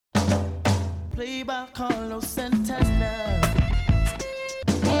play by Carlos Santana.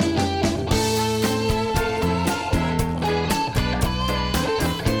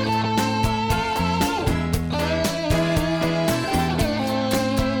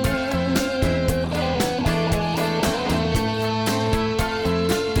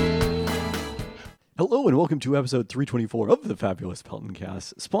 Hello and welcome to episode 324 of the fabulous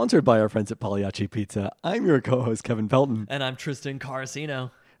Peltoncast, sponsored by our friends at Pagliacci Pizza. I'm your co-host, Kevin Pelton. And I'm Tristan Carcino.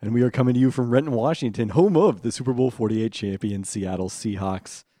 And we are coming to you from Renton, Washington, home of the Super Bowl 48 champion Seattle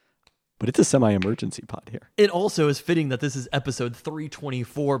Seahawks. But it's a semi-emergency pod here. It also is fitting that this is episode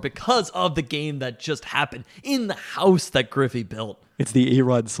 324 because of the game that just happened in the house that Griffey built. It's the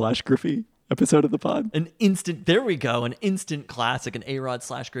A-Rod/Griffey episode of the pod. An instant classic, an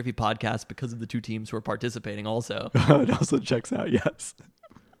A-Rod/Griffey podcast because of the two teams who are participating also. It also checks out, yes.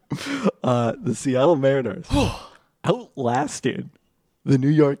 The Seattle Mariners outlasted the New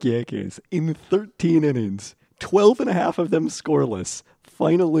York Yankees in 13 innings, 12 and a half of them scoreless.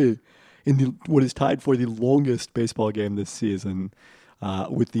 Finally, in what is tied for the longest baseball game this season,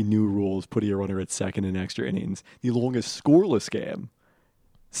 with the new rules putting a runner at second in extra innings, the longest scoreless game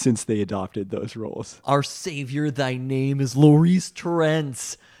since they adopted those rules. Our savior, thy name is Luis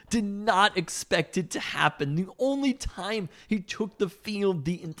Torrens. Did not expect it to happen. The only time he took the field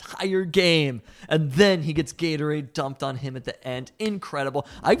the entire game. And then he gets Gatorade dumped on him at the end. Incredible.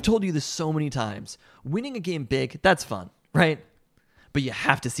 I've told you this so many times. Winning a game big, that's fun, right? But you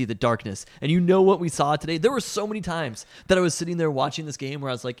have to see the darkness. And you know what we saw today? There were so many times that I was sitting there watching this game where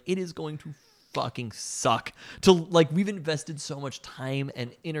I was like, it is going to fucking suck. We've invested so much time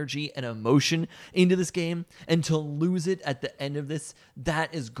and energy and emotion into this game, and to lose it at the end of this,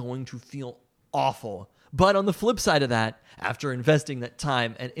 that is going to feel awful. But on the flip side of that, after investing that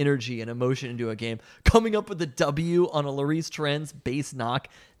time and energy and emotion into a game, coming up with a W on a Luis Torrens base knock,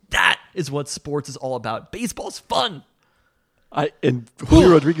 that is what sports is all about. Baseball's fun. And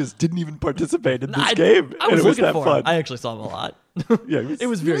Julio Rodriguez didn't even participate in this game. I was looking that for fun. him. I actually saw him a lot. Yeah, it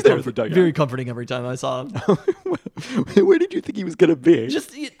was very very comforting every time I saw him. Where did you think he was going to be?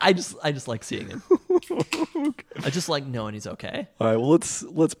 I just like seeing him. I just like knowing he's okay. All right, well,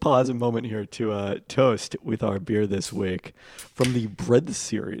 let's pause a moment here to toast with our beer this week from the Bread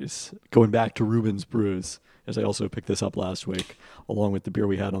series, going back to Reuben's Brews, as I also picked this up last week, along with the beer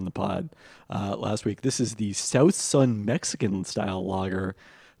we had on the pod last week. This is the South Sun Mexican-style lager.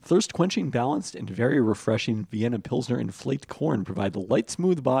 Thirst-quenching, balanced, and very refreshing Vienna Pilsner and flaked corn provide the light,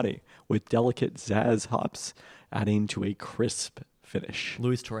 smooth body with delicate Zaz hops, adding to a crisp finish.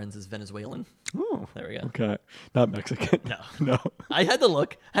 Luis Torrens is Venezuelan. Oh, there we go. Okay, not Mexican. No. I had to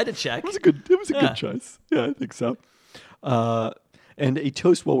look. I had to check. It was a good choice. Yeah, I think so. And a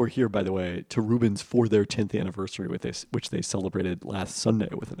toast while we're here, by the way, to Reuben's for their 10th anniversary with this, which they celebrated last Sunday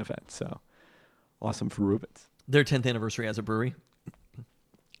with an event. So awesome for Reuben's. Their 10th anniversary as a brewery?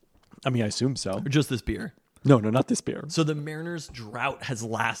 I mean, I assume so. Or just this beer? No, not this beer. So the Mariners' drought has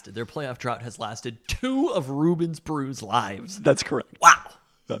lasted. Their playoff drought has lasted 2 of Reuben's Brews' lives. That's correct.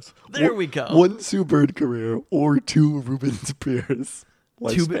 Wow. There we go. 1 Sue Bird career or 2 Reuben's beers.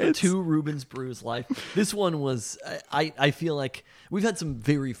 Two Reuben's Brews life. This one was, I feel like we've had some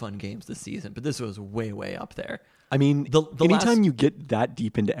very fun games this season, but this was way, way up there. I mean, anytime you get that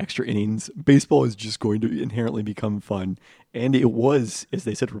deep into extra innings, baseball is just going to inherently become fun. And it was, as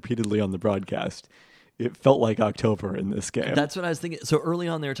they said repeatedly on the broadcast, it felt like October in this game. That's what I was thinking. So early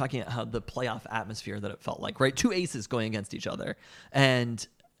on, they were talking about how the playoff atmosphere that it felt like, right? 2 aces going against each other. And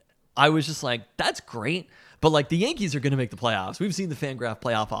I was just like, that's great. But like the Yankees are going to make the playoffs. We've seen the Fangraph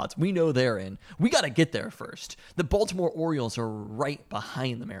playoff odds. We know they're in. We got to get there first. The Baltimore Orioles are right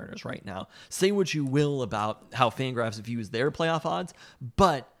behind the Mariners right now. Say what you will about how Fangraphs views their playoff odds,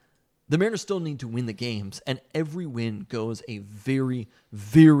 but the Mariners still need to win the games, and every win goes a very,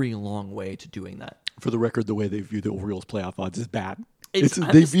 very long way to doing that. For the record, the way they view the Orioles playoff odds is bad.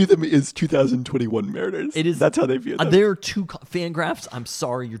 They view them as 2021 Mariners. That's how they view them. They're too Fangraphs. I'm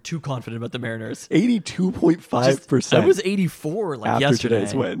sorry, you're too confident about the Mariners. 82.5%. I was 84 after yesterday.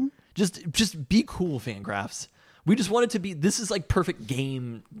 Today's win. Just be cool, Fangraphs. We just want it to be. This is like perfect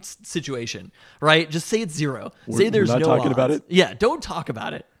game situation, right? Just say it's 0. Say there's no odds. We're not talking about it. Yeah, don't talk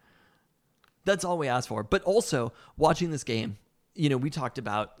about it. That's all we ask for. But also watching this game, we talked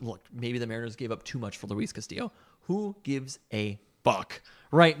about, look, maybe the Mariners gave up too much for Luis Castillo. Who gives a fuck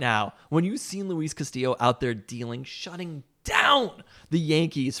right now when you've seen Luis Castillo out there shutting down the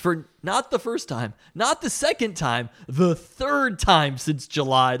Yankees for not the first time, not the second time, the third time since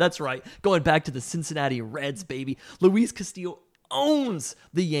July. That's right. Going back to the Cincinnati Reds, baby. Luis Castillo owns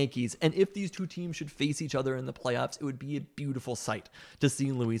the Yankees. And if these two teams should face each other in the playoffs, it would be a beautiful sight to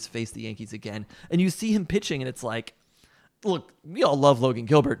see Luis face the Yankees again. And you see him pitching, and it's like, look, we all love Logan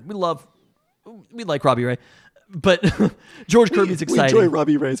Gilbert. We like Robbie Ray. But George Kirby's exciting. We enjoy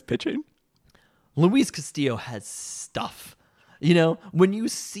Robbie Ray's pitching. Luis Castillo has stuff. You know, when you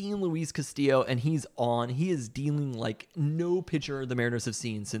see Luis Castillo and he is dealing like no pitcher the Mariners have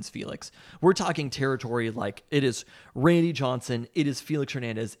seen since Felix. We're talking territory like it is Randy Johnson, it is Felix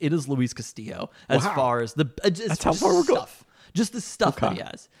Hernandez, it is Luis Castillo as far as that's how far we're going. Just the stuff that he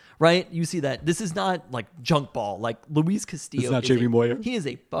has, right? You see that this is not like junk ball. Like Luis Castillo, it's not Jamie Moyer. He is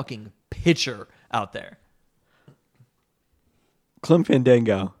a fucking pitcher out there. Clem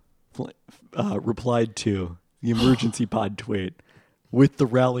Fandango replied to the emergency pod tweet with the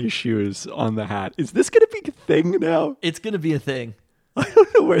rally shoes on the hat. Is this going to be a thing now? It's going to be a thing. I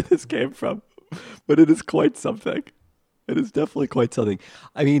don't know where this came from, but it is quite something. It is definitely quite something.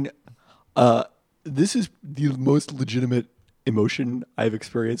 I mean, this is the most legitimate emotion I've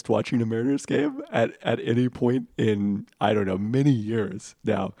experienced watching a Mariners game at any point in, I don't know, many years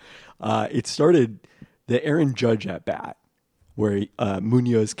now. It started the Aaron Judge at bat, where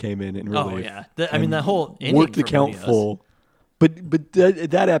Munoz came in and relief. Oh, yeah. That whole inning worked the for count Munoz. full. But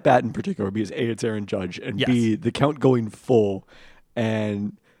that at bat in particular, because A, it's Aaron Judge, and Yes. B, the count going full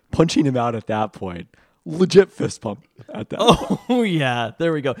and punching him out at that point. Legit fist pump at that point. Oh, yeah.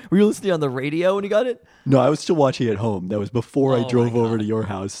 There we go. Were you listening on the radio when you got it? No, I was still watching at home. That was before I Oh, drove my over God. to your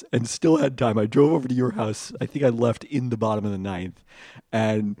house and still had time. I drove over to your house. I think I left in the bottom of the ninth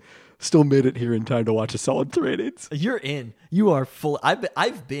and still made it here in time to watch a solid 3 innings. You're in. You are full.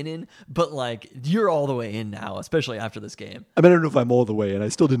 I've been in, but like you're all the way in now, especially after this game. I mean, I don't know if I'm all the way in. I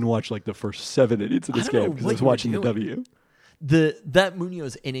still didn't watch like the first 7 innings of this I don't know game because I what was you were watching the doing. W. That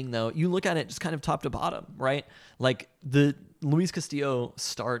Munoz inning though, you look at it just kind of top to bottom, right? Like the Luis Castillo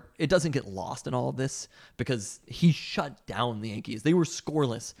start, it doesn't get lost in all of this because he shut down the Yankees. They were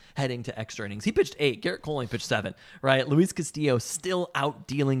scoreless heading to extra innings. He pitched 8. Garrett Cole only pitched 7, right? Luis Castillo still out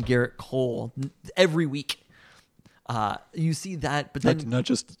dealing Garrett Cole every week. You see that, but then Not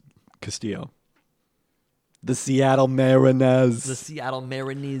just Castillo. The Seattle Mariners. the Seattle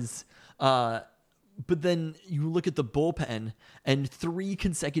Mariners. But then you look at the bullpen and 3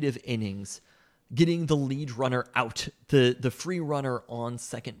 consecutive innings, getting the lead runner out, the free runner on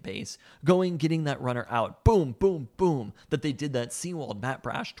second base, getting that runner out. Boom, boom, boom. That they did that. Seawald, Matt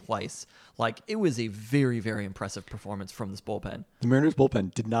Brash twice. Like, it was a very, very impressive performance from this bullpen. The Mariners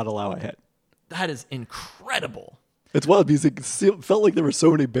bullpen did not allow a hit. That is incredible. It's wild because it felt like there were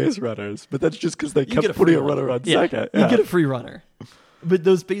so many base runners, but that's just because they You get kept a putting free a runner on Yeah, second. You get a free runner. But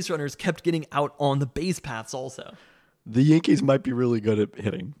those base runners kept getting out on the base paths also. The Yankees might be really good at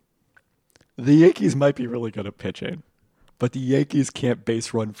hitting. The Yankees might be really good at pitching. But the Yankees can't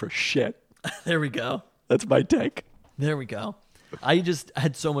base run for shit. There we go. That's my take. There we go. I just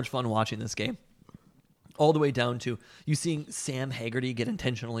had so much fun watching this game. All the way down to you seeing Sam Haggerty get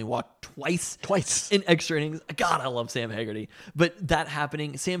intentionally walked twice in extra innings. God, I love Sam Haggerty. But that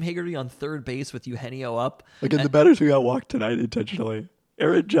happening, Sam Haggerty on third base with Eugenio up. Again, the batters who got walked tonight intentionally.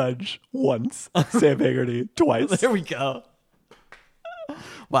 Aaron Judge once. Sam Haggerty twice. There we go.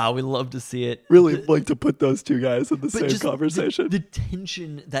 Wow, we love to see it. Really like to put those two guys in the same just conversation. The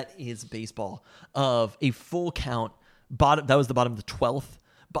tension that is baseball of a full count. That was the bottom of the 12th.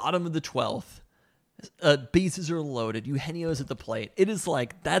 Bottom of the 12th. Bases are loaded. Eugenio's at the plate. It is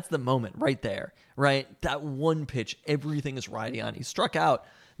like, that's the moment right there, right? That one pitch, everything is riding on. He struck out.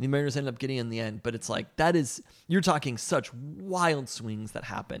 The Mariners ended up getting in the end, but it's like, you're talking such wild swings that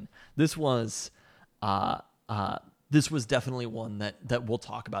happen. This was definitely one that we'll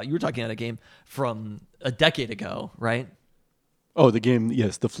talk about. You were talking about a game from a decade ago, right? Oh, the game,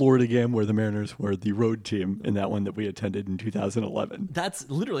 yes, the Florida game where the Mariners were the road team in that one that we attended in 2011. That's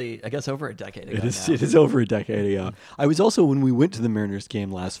literally, I guess, over a decade ago. It is over a decade ago. I was also, when we went to the Mariners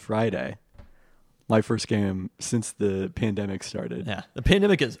game last Friday, my first game since the pandemic started. Yeah, the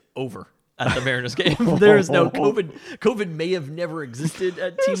pandemic is over at the Mariners game. There is no COVID. COVID may have never existed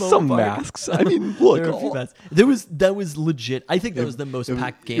at T-Mobile Some Park. masks. I mean, look. There are a few masks. That was legit. I think that was the most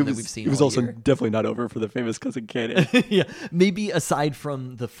packed game that we've seen. It was all also year. definitely not over for the famous Cousin Katie. Yeah, maybe aside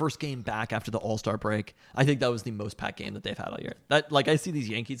from the first game back after the All-Star break, I think that was the most packed game that they've had all year. I see these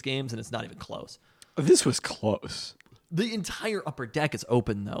Yankees games and it's not even close. This was close. The entire upper deck is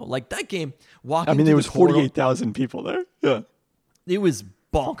open though. Like that game, There was 48,000 people there. Yeah. It was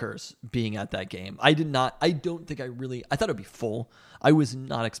bonkers being at that game. I thought it would be full. I was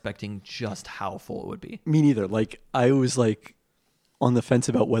not expecting just how full it would be. Me neither. Like, I was like on the fence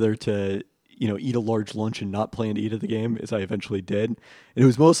about whether to, eat a large lunch and not plan to eat at the game, as I eventually did. And it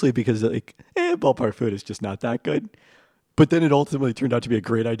was mostly because ballpark food is just not that good. But then it ultimately turned out to be a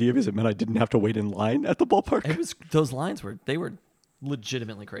great idea because it meant I didn't have to wait in line at the ballpark. Those lines were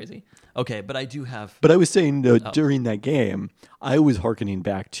legitimately crazy. Okay, but I do have. But I was saying during that game, I was hearkening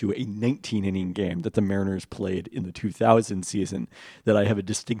back to a 19-inning game that the Mariners played in the 2000 season that I have a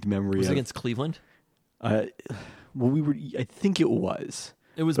distinct memory of. Was it against Cleveland? Well, I think it was.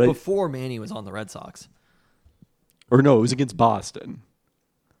 It was before Manny was on the Red Sox. Or no, it was against Boston.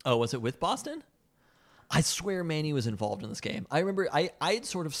 Oh, was it with Boston? I swear Manny was involved in this game. I remember I had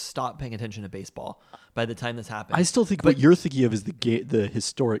sort of stopped paying attention to baseball by the time this happened. I still think what you're thinking of is the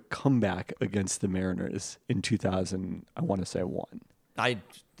historic comeback against the Mariners in 2000, I want to say 1. I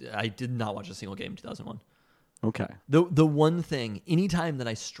did not watch a single game in 2001. Okay. The one thing, anytime that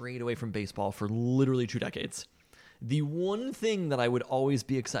I strayed away from baseball for literally 2 decades, the one thing that I would always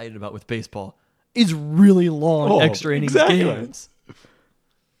be excited about with baseball is really long extra innings games.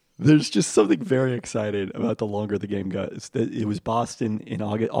 There's just something very exciting about the longer the game goes. It was Boston in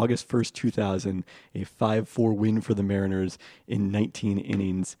August 1st, 2000, a 5-4 win for the Mariners in 19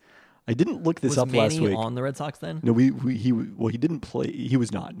 innings. I didn't look this up last week. Was Manny on the Red Sox then? No, he didn't play. He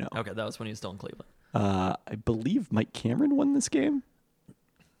was not, no. Okay, that was when he was still in Cleveland. I believe Mike Cameron won this game.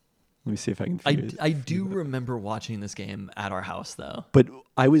 Let me see if I can figure it. I do remember watching this game at our house, though. But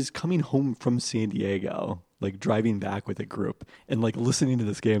I was coming home from San Diego, driving back with a group, and listening to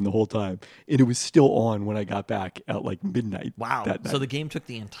this game the whole time. And it was still on when I got back at midnight. Wow. That night. So the game took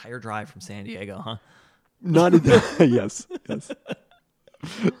the entire drive from San Diego, huh? Not in the, yes.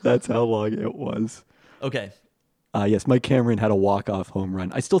 That's how long it was. Okay. Yes, Mike Cameron had a walk-off home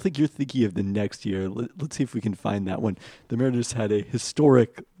run. I still think you're thinking of the next year. Let's see if we can find that one. The Mariners had a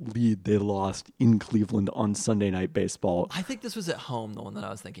historic lead they lost in Cleveland on Sunday Night Baseball. I think this was at home, the one that I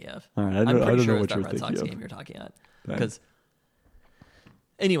was thinking of. All right, I'm pretty sure know it's what that you're Red Sox thinking game of. you're talking at. Because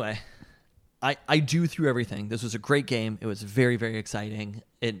anyway, I do through everything. This was a great game. It was very, very exciting.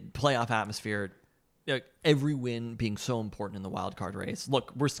 Playoff atmosphere. Every win being so important in the wild card race.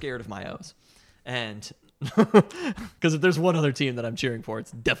 Look, we're scared of my O's. And because if there's one other team that I'm cheering for,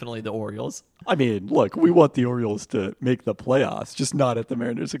 it's definitely the Orioles. I mean, look, we want the Orioles to make the playoffs, just not at the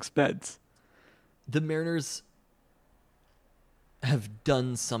Mariners' expense. The Mariners have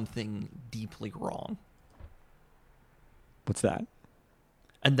done something deeply wrong. What's that?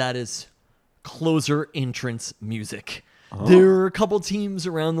 And that is closer entrance music. Oh. There are a couple teams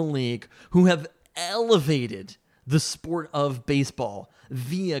around the league who have elevated the sport of baseball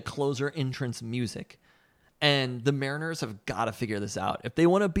via closer entrance music. And the Mariners have got to figure this out. If they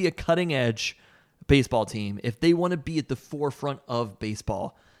want to be a cutting edge baseball team, if they want to be at the forefront of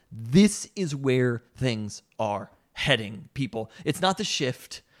baseball, this is where things are heading, people. It's not the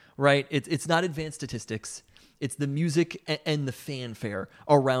shift, right? It's not advanced statistics. It's the music and the fanfare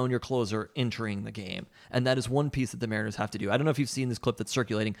around your closer entering the game. And that is one piece that the Mariners have to do. I don't know if you've seen this clip that's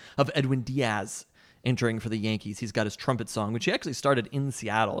circulating of Edwin Diaz entering for the Yankees. He's got his trumpet song, which he actually started in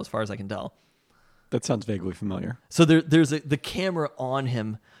Seattle, as far as I can tell. That sounds vaguely familiar. So there's the camera on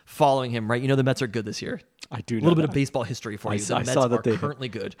him, following him, right? You know the Mets are good this year. I do know a little bit that. of baseball history for you. The I Mets saw that are they currently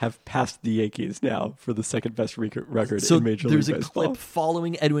good. Have passed the Yankees now for the second best record So in Major League there's a Baseball. clip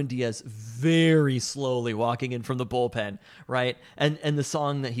following Edwin Diaz very slowly walking in from the bullpen, right? And the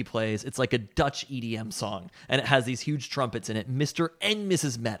song that he plays, it's like a Dutch EDM song, and it has these huge trumpets in it. Mr. and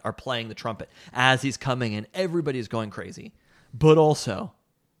Mrs. Met are playing the trumpet as he's coming in. Everybody's going crazy. But also,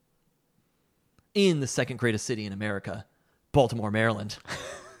 in the second greatest city in America, Baltimore, Maryland,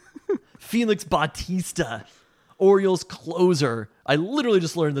 Felix Bautista, Orioles closer. I literally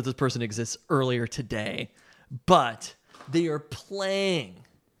just learned that this person exists earlier today, but they are playing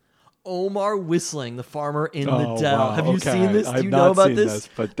Omar Whistling, the farmer in the Dell. Wow. Have you Okay. seen this? Do I've you not know about seen this?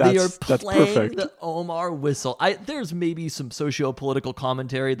 but They are that's playing perfect. the Omar Whistle. There's maybe some socio-political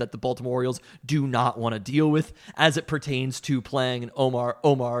commentary that the Baltimore Orioles do not want to deal with as it pertains to playing an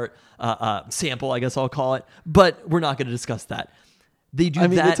Omar sample, I guess I'll call it. But we're not going to discuss that. They do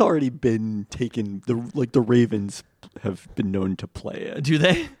that. It's already been taken. The Ravens have been known to play it. Do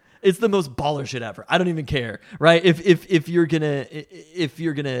they? It's the most baller shit ever. I don't even care, right? If you're gonna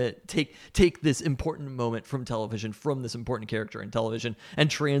take this important moment from television, from this important character in television, and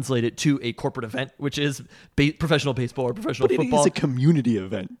translate it to a corporate event, which is professional baseball or professional But football, it is a community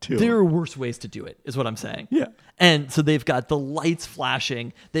event too. there are worse ways to do it, is what I'm saying. Yeah. And so they've got the lights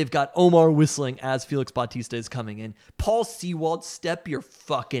flashing. They've got Omar whistling as Felix Bautista is coming in. Paul Sewald, step your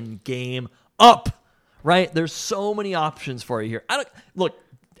fucking game up, right? There's so many options for you here.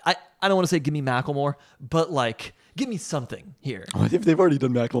 I don't want to say give me Macklemore, but Give me something here. If they've already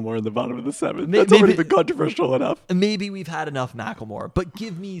done Macklemore in the bottom of the 7th, Maybe- that's already been controversial enough. Maybe we've had enough Macklemore, but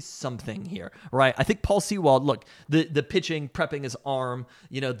give me something here, right? I think Paul Sewald, look, the pitching, prepping his arm,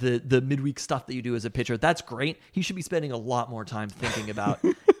 the midweek stuff that you do as a pitcher, that's great. He should be spending a lot more time thinking about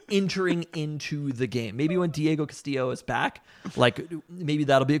entering into the game. Maybe when Diego Castillo is back, like maybe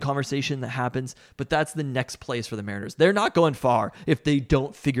that'll be a conversation that happens, but that's the next place for the Mariners. They're not going far if they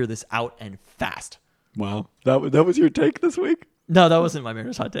don't figure this out and fast. Wow. That was your take this week? No, that wasn't my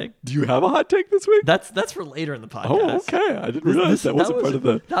Mariners hot take. Do you have a hot take this week? That's for later in the podcast. Oh, okay. I didn't realize that wasn't part of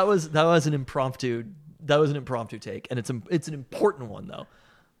the... That was an impromptu take, and it's an important one though.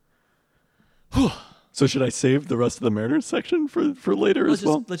 So should I save the rest of the Mariners section for later as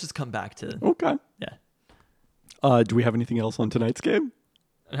well? Let's just come back to Okay. yeah. Do we have anything else on tonight's game?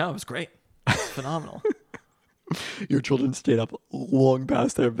 No, it was great. It's phenomenal. Your children stayed up long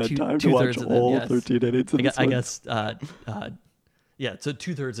past their bedtime to watch two-thirds of them, all yes. 13 innings of this I one? guess. Yeah. So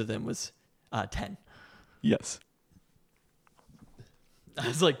 2/3 of them was 10. Yes.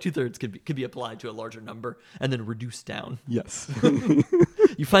 It's like 2/3 could be applied to a larger number and then reduced down. Yes.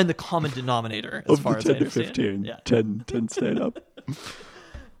 You find the common denominator as Of far the as 10 I to understand. 15, Yeah. 10 stayed up.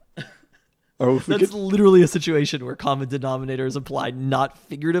 Or if we That's could, literally a situation where common denominator is applied, not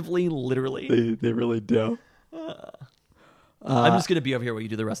figuratively, literally. they really do. I'm just going to be over here while you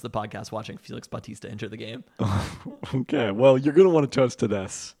do the rest of the podcast watching Felix Bautista enter the game. Okay, well, you're going to want to toast to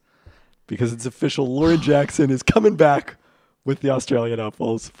this because it's official. Lauren Jackson is coming back with the Australian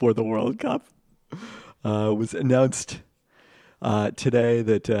Apples for the World Cup. It was announced today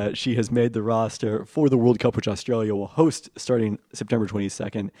that she has made the roster for the World Cup, which Australia will host starting September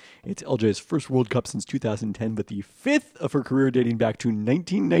 22nd. It's LJ's first World Cup since 2010, but the 5th of her career dating back to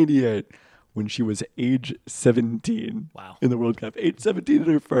 1998 when she was age 17 Wow. in the World Cup. Age 17 in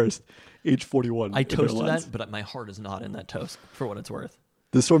her first, age 41. I in her toasted last. that, but my heart is not in that toast, for what it's worth.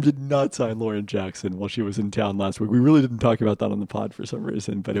 The Storm did not sign Lauren Jackson while she was in town last week. We really didn't talk about that on the pod for some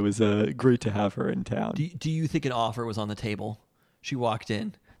reason, but it was great to have her in town. Do you think an offer was on the table? She walked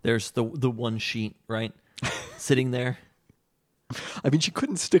in. There's the one sheet, right? Sitting there. I mean, she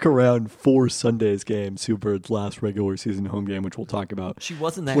couldn't stick around for Sunday's game, Sue Bird's last regular season home game, which we'll talk about She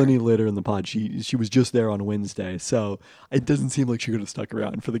wasn't there. plenty later in the pod. She was just there on Wednesday, so it doesn't seem like she could have stuck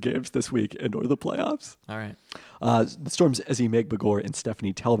around for the games this week and or the playoffs. All right. The Storm's Ezzy Megbagor and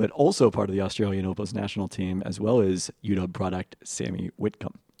Stephanie Talbot, also part of the Australian Opals national team, as well as UW product Sammy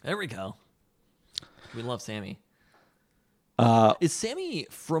Whitcomb. There we go. We love Sammy. Is Sammy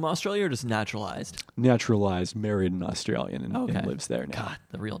from Australia or just naturalized? Naturalized, married an Australian, and lives there now. God,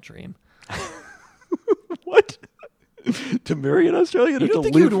 the real dream. What? To marry an Australian You or to don't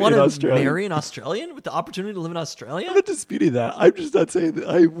think you live would want in to Australia? marry an Australian with the opportunity to live in Australia? I'm not disputing that. I'm just not saying that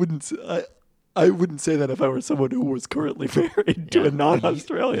I wouldn't say that if I were someone who was currently married to a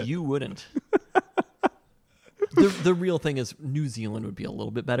non-Australian. You wouldn't. The real thing is New Zealand would be a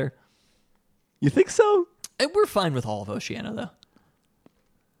little bit better. You think so? And we're fine with all of Oceania, though.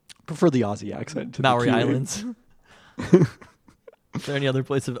 Prefer the Aussie accent to Maori the Kiwi. Islands. Is there any other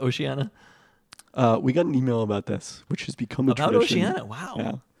place of Oceania? We got an email about this, which has become a About tradition. Oceania? Wow.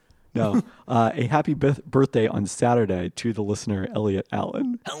 Yeah. No. A happy birthday on Saturday to the listener Elliot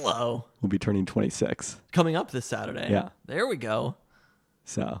Allen, Hello. who'll be turning 26. Coming up this Saturday. Yeah. There we go.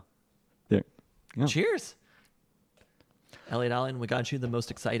 So, there. Yeah. Cheers. Elliot Allen, we got you the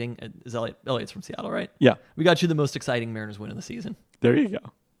most exciting. Is Elliot's from Seattle, right? Yeah. We got you the most exciting Mariners win of the season. There you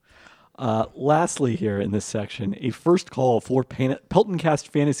go. Lastly, here in this section, a first call for Peltoncast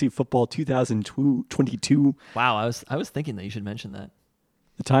Fantasy Football 2022. Wow, I was thinking that you should mention that.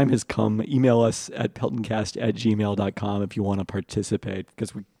 The time has come. Email us at peltoncast@gmail.com if you want to participate,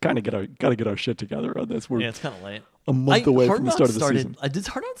 because we kind of got to get our shit together on this. We're Yeah, it's kind of late. a month away Hard from the Knocks start of the started, season. Did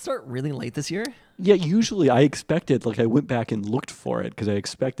Hard Knocks start really late this year? Yeah, usually I expected, I went back and looked for it because I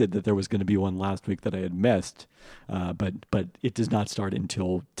expected that there was going to be one last week that I had missed, but it does not start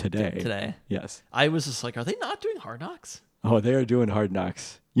until today. Today. Yes. I was just like, are they not doing Hard Knocks? Oh, they are doing Hard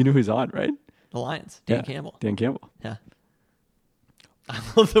Knocks. You know who's on, right? The Lions. Dan Yeah, Campbell. Dan Campbell. Yeah. I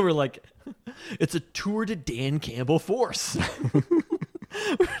love that we're like, it's a tour to Dan Campbell Force.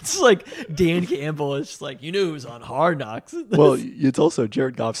 It's like Dan Campbell is just like, you know who's on Hard Knocks. Well, it's also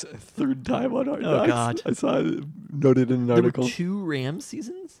Jared Goff's third time on Hard Knocks. God. I saw it noted in an There article. were 2 Rams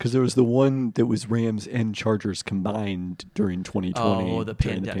seasons? Because there was the one that was Rams and Chargers combined during 2020. Oh, the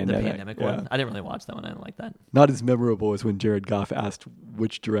during pandemic Yeah. one. I didn't really watch that one. I didn't like that. Not as memorable as when Jared Goff asked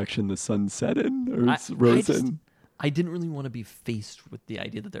which direction the sun set in or rose in. I didn't really want to be faced with the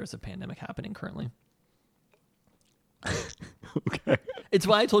idea that there's a pandemic happening currently. Okay. It's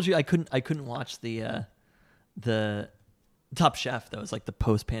why I told you I couldn't watch the the Top Chef, though, is like the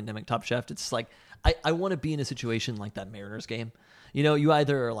post-pandemic Top Chef. It's just like I want to be in a situation like that Mariners game. You know, you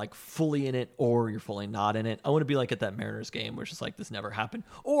either are like fully in it or you're fully not in it. I want to be like at that Mariners game, which is like this never happened,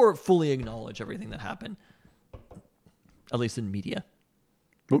 or fully acknowledge everything that happened, at least in media.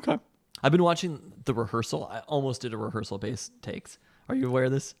 Okay. I've been watching the rehearsal. I almost did a rehearsal-based takes. Are you aware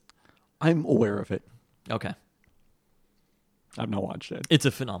of this? I'm aware of it. Okay. I've not watched it. It's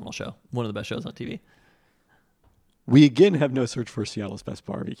a phenomenal show. One of the best shows on TV. We again have no search for Seattle's best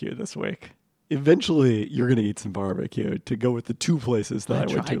barbecue this week. Eventually, you're going to eat some barbecue to go with the two places that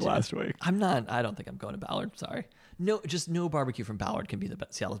I went to last week. I don't think I'm going to Ballard. Sorry. No, just no barbecue from Ballard can be the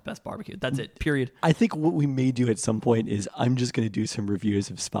Seattle's best barbecue. That's it. Period. I think what we may do at some point is I'm just going to do some reviews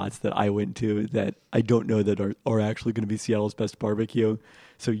of spots that I went to that I don't know that are actually going to be Seattle's best barbecue.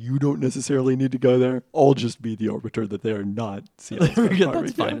 So you don't necessarily need to go there. I'll just be the arbiter that they are not Seattle's best barbecue.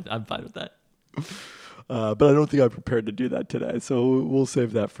 That's fine. I'm fine with that. But I don't think I'm prepared to do that today. So we'll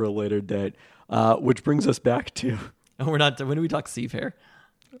save that for a later date. Which brings us back to... And we're not... When do we talk Seafair?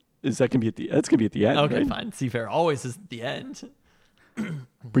 Is that going to be at the... That's going to be at the end, okay, right? Fine. Seafair always is at the end.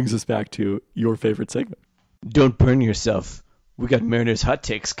 Brings us back to your favorite segment. Don't burn yourself. We got Mariners hot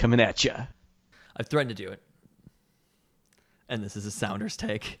takes coming at ya. I've threatened to do it. And this is a Sounders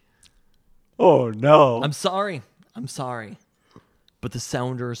take. Oh, no. I'm sorry. But the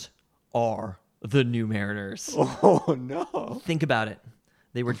Sounders are the new Mariners. Oh, no. Think about it.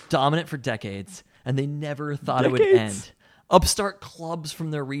 They were dominant for decades, and they never thought it would end. Upstart clubs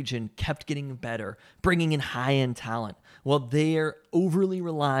from their region kept getting better, bringing in high-end talent, while they're overly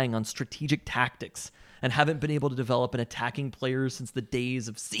relying on strategic tactics and haven't been able to develop an attacking player since the days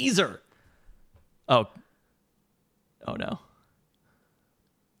of Caesar. Oh no.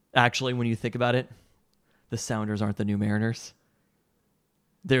 Actually, when you think about it, the Sounders aren't the new Mariners.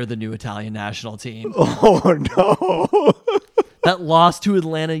 They're the new Italian national team. Oh, no. That loss to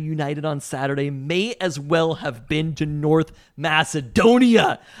Atlanta United on Saturday may as well have been to North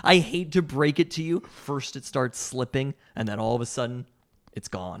Macedonia. I hate to break it to you. First it starts slipping, and then all of a sudden, it's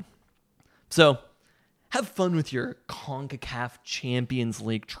gone. So, have fun with your CONCACAF Champions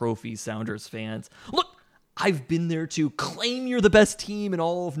League trophy, Sounders fans. Look, I've been there too. Claim you're the best team in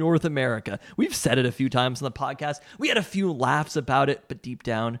all of North America. We've said it a few times on the podcast. We had a few laughs about it, but deep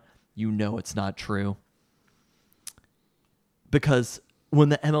down, you know it's not true. Because when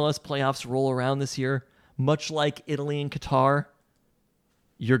the MLS playoffs roll around this year, much like Italy and Qatar,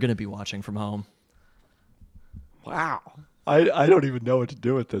 you're going to be watching from home. Wow. I don't even know what to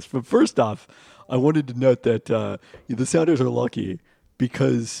do with this. But first off, I wanted to note that the Sounders are lucky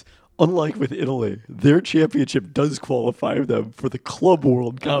because, unlike with Italy, their championship does qualify them for the Club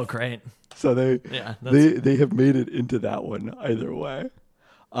World Cup. Oh, great. So they have made it into that one either way.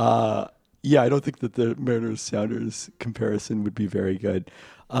 Yeah, I don't think that the Mariners-Sounders comparison would be very good.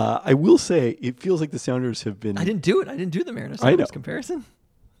 I will say it feels like the Sounders have been... I didn't do it. I didn't do the Mariners-Sounders comparison.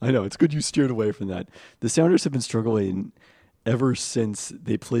 I know. It's good you steered away from that. The Sounders have been struggling ever since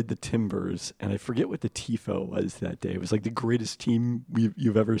they played the Timbers, and I forget what the TIFO was that day. It was like the greatest team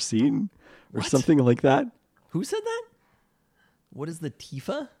you've ever seen or something like that. Who said that? What is the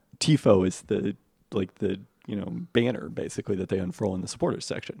TIFA? TIFO is the banner, basically, that they unfurl in the supporters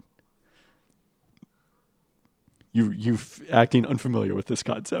section. You acting unfamiliar with this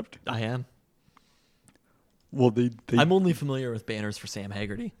concept. I am. Well, I'm only familiar with banners for Sam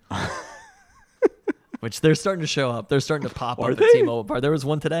Haggerty, which they're starting to show up. They're starting to pop up at T-Mobile Park. There was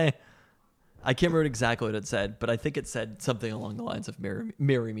one today. I can't remember exactly what it said, but I think it said something along the lines of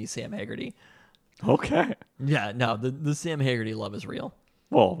 "Marry me, Sam Haggerty." Okay. Yeah, no, the Sam Haggerty love is real.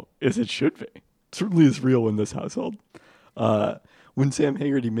 Well, as it should be. It certainly is real in this household. When Sam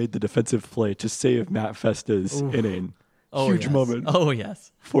Haggerty made the defensive play to save Matt Festa's inning. Huge moment. Oh,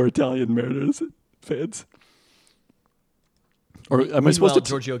 yes. For Italian Mariners fans. Or am I supposed to...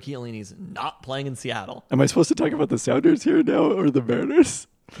 Giorgio Chiellini's not playing in Seattle. Am I supposed to talk about the Sounders here now or the Mariners?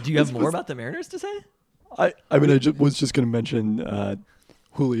 Do you have more about the Mariners to say? I was just going to mention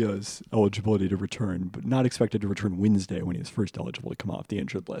Julio's eligibility to return, but not expected to return Wednesday when he was first eligible to come off the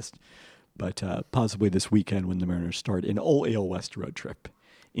injured list. But possibly this weekend when the Mariners start an all-AL West road trip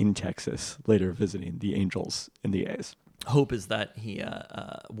in Texas, later visiting the Angels and the A's. Hope is that he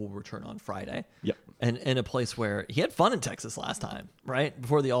will return on Friday. Yep. And in a place where he had fun in Texas last time, right?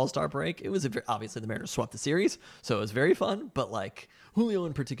 Before the All-Star break. It was obviously the Mariners swept the series, so it was very fun. But like Julio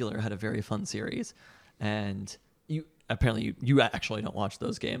in particular had a very fun series. And you actually don't watch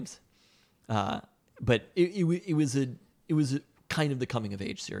those games. But it was a kind of the coming of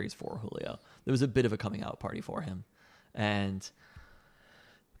age series for Julio. There was a bit of a coming out party for him, and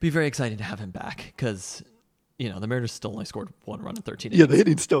be very excited to have him back because the Mariners still only scored 1 run in 13 Yeah, innings. they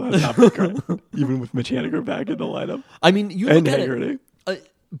didn't still have Happer, even with Mechaniker back in the lineup. I mean, you And look at Haggerty.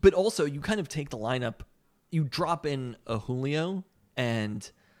 it, but also you kind of take the lineup, you drop in a Julio, and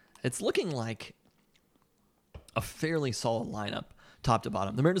it's looking like a fairly solid lineup, top to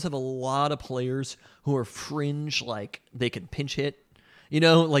bottom. The Mariners have a lot of players who are fringe, like they can pinch hit.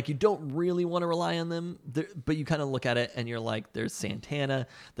 Like you don't really want to rely on them, but you kind of look at it and you're like, there's Santana,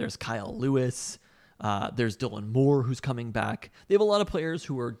 there's Kyle Lewis, there's Dylan Moore who's coming back. They have a lot of players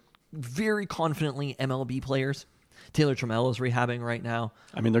who are very confidently MLB players. Taylor Trammell is rehabbing right now.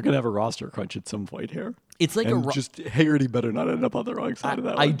 I mean, they're going to have a roster crunch at some point here. It's like just Haggerty better not end up on the wrong side of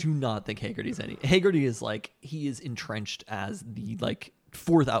that one. I do not think Haggerty is he is entrenched as the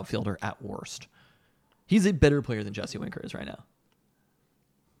fourth outfielder at worst. He's a better player than Jesse Winker is right now.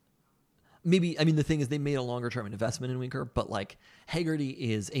 Maybe, the thing is they made a longer term investment in Winker, but Haggerty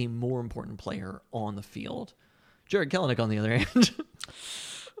is a more important player on the field. Jared Kelenic, on the other hand.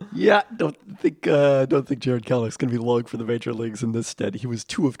 Yeah, don't think Jared Kelenick's going to be long for the major leagues in this stead. He was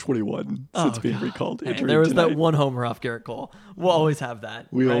 2 of 21 since being recalled. Hey, there was that one homer off Garrett Cole. We'll always have that.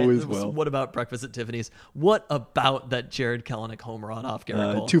 We always will. What about Breakfast at Tiffany's? What about that Jared Kelenic home run off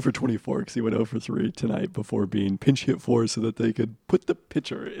Garrett Cole? 2 for 24 because he went 0 for 3 tonight before being pinch hit for so that they could put the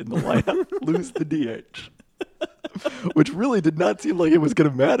pitcher in the lineup, lose the DH. Which really did not seem like it was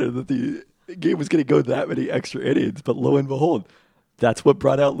going to matter that the game was going to go that many extra innings, but lo and behold, that's what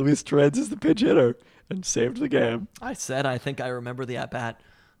brought out Luis Torrens as the pinch hitter and saved the game. I think I remember the at-bat.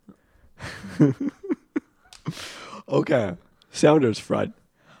 Okay, Sounders front.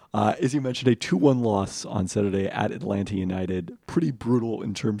 As you mentioned, a 2-1 loss on Saturday at Atlanta United. Pretty brutal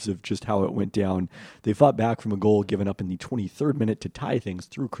in terms of just how it went down. They fought back from a goal given up in the 23rd minute to tie things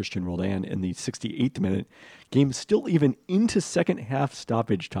through Christian Roldan in the 68th minute. Game still even into second half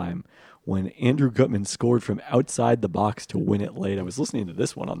stoppage time when Andrew Gutman scored from outside the box to win it late. I was listening to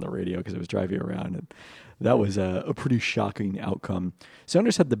this one on the radio because I was driving around, and that was a pretty shocking outcome.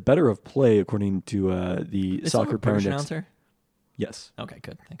 Sounders had the better of play, according to the Soccer Parent announcer. Yes. Okay,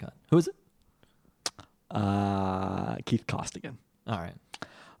 good. Thank God. Who is it? Keith Costigan. All right.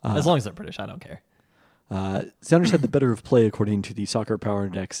 As long as they're British, I don't care. Sounders had the better of play according to the Soccer Power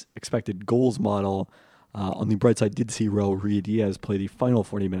Index expected goals model. On the bright side, did see Raul Ruiz play the final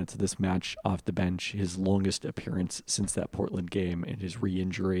 40 minutes of this match off the bench, his longest appearance since that Portland game and his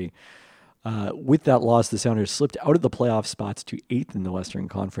re-injury. With that loss, the Sounders slipped out of the playoff spots to 8th in the Western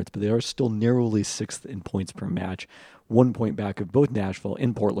Conference, but they are still narrowly 6th in points per match, 1 point back of both Nashville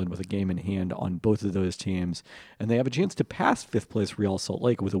and Portland with a game in hand on both of those teams. And they have a chance to pass 5th place Real Salt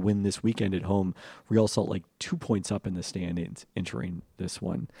Lake with a win this weekend at home. Real Salt Lake 2 points up in the standings entering this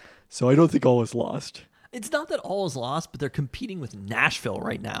one. So I don't think all is lost. It's not that all is lost, but they're competing with Nashville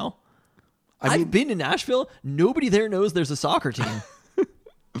right now. I've been to Nashville. Nobody there knows there's a soccer team.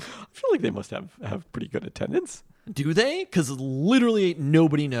 I feel like they must have pretty good attendance. Do they? Because literally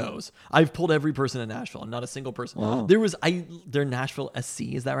nobody knows. I've pulled every person in Nashville, not a single person. Wow. They're Nashville SC,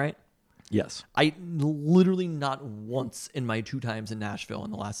 is that right? Yes. I literally not once in my 2 times in Nashville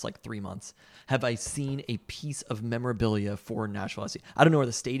in the last 3 months have I seen a piece of memorabilia for Nashville SC. I don't know where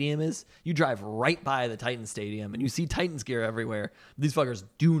the stadium is. You drive right by the Titans stadium and you see Titans gear everywhere. These fuckers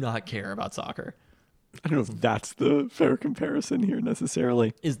do not care about soccer. I don't know if that's the fair comparison here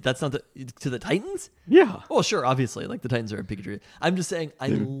necessarily. That's not to the Titans? Yeah. Well, sure, obviously, the Titans are a bigotry. I'm just saying, I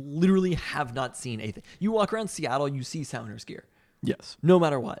literally have not seen anything. You walk around Seattle, you see Sounders gear. Yes. No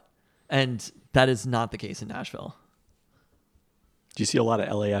matter what. And that is not the case in Nashville. Do you see a lot of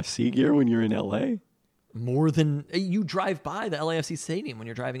LAFC gear when you're in LA? More than you drive by the LAFC stadium when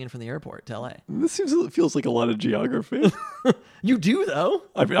you're driving in from the airport to LA. This feels like a lot of geography. You do, though.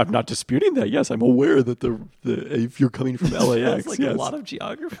 I'm not disputing that. Yes, I'm aware that the if you're coming from LAX, It's yes. a lot of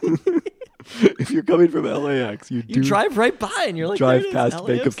geography. If you're coming from LAX, you drive right by and you're like, drive there it is, past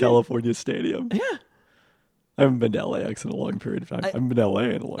Bank of LAFC. California Stadium. Yeah. I haven't been to LAX in a long period of time. I haven't been to LA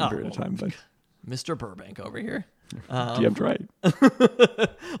in a long period of time, but Mr. Burbank over here. DM'd right.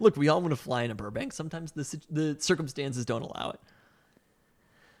 Look, we all want to fly into Burbank. Sometimes the circumstances don't allow it.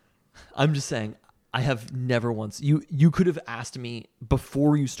 I'm just saying, I have never once. You could have asked me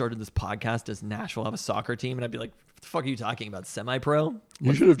before you started this podcast, does Nashville have a soccer team? And I'd be like, what the fuck are you talking about? Semi-pro?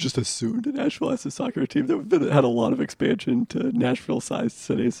 You should have just assumed Nashville has a soccer team. They've had a lot of expansion to Nashville-sized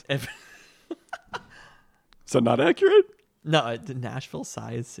cities. So not accurate? No, the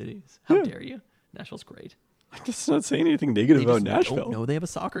Nashville-sized cities. How dare you? Nashville's great. I'm just not saying anything negative about They Nashville. don't know they have a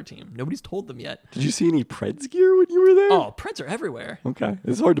soccer team. Nobody's told them yet. Did you see any Preds gear when you were there? Oh, Preds are everywhere. Okay. It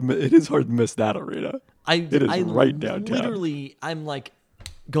is hard to miss that arena. It is right downtown. Literally, I'm like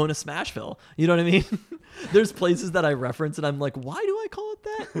going to Smashville. You know what I mean? There's places that I reference and I'm like, why do I call it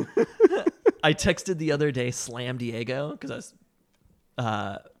that? I texted the other day Slam Diego because I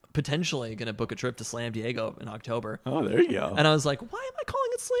was potentially going to book a trip to Slam Diego in October. Oh, there you go. And I was like, why am I calling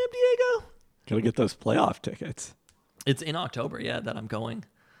it Slam Diego? Gotta get those playoff tickets. It's in October, that I'm going.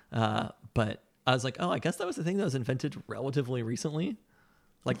 But I was like, oh, I guess that was the thing that was invented relatively recently,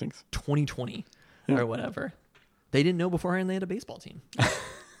 like 2020 or whatever. They didn't know beforehand they had a baseball team.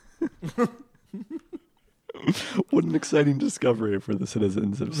 What an exciting discovery for the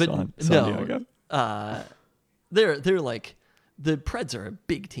citizens of San Diego. They're like, the Preds are a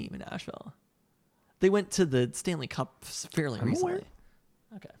big team in Nashville. They went to the Stanley Cup fairly recently. Aware.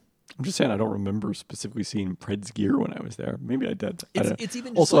 Okay. I'm just saying I don't remember specifically seeing Preds gear when I was there. Maybe I did. It's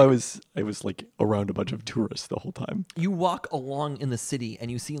even just also like, I was like around a bunch of tourists the whole time. You walk along in the city and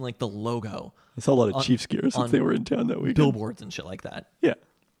you see like the logo. I saw a lot of Chiefs gear since they were in town that weekend. Billboards and shit like that. Yeah.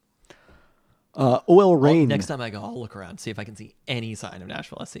 OL Reign. Next time I go, I'll look around, see if I can see any sign of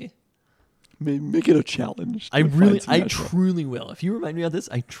Nashville SC. Make it a challenge. I truly will. If you remind me of this,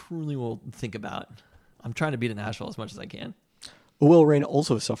 I truly will think about. I'm trying to beat a Nashville as much as I can. OL Reign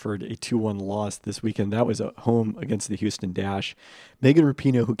also suffered a 2-1 loss this weekend. That was at home against the Houston Dash. Megan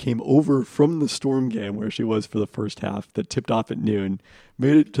Rapinoe, who came over from the Storm game where she was for the first half that tipped off at noon,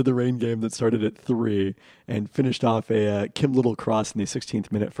 made it to the Reign game that started at 3 and finished off a Kim Little cross in the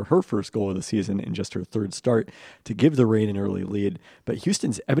 16th minute for her first goal of the season in just her third start to give the Reign an early lead. But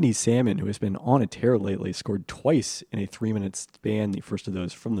Houston's Ebony Salmon, who has been on a tear lately, scored twice in a 3-minute span, the first of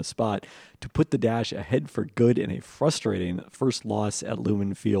those from the spot, to put the Dash ahead for good in a frustrating first loss at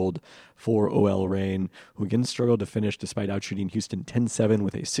Lumen Field for OL Reign, who again struggled to finish despite outshooting Houston 10-7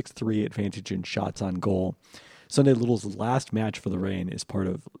 with a 6-3 advantage in shots on goal. Sunday Little's last match for the Reign is part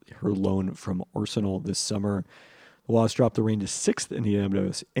of her loan from Arsenal this summer. The Wasps dropped the Reign to 6th in the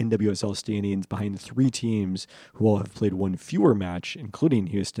NWSL standings behind 3 teams who all have played one fewer match, including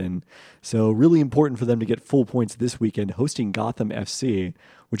Houston. So really important for them to get full points this weekend, hosting Gotham FC,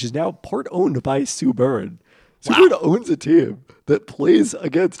 which is now part owned by Sue Bird. Sue Bird owns a team that plays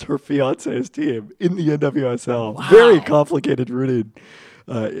against her fiance's team in the NWSL. Wow. Very complicated rooting,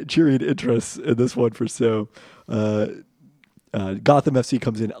 cheering interests in this one for Sue. Gotham FC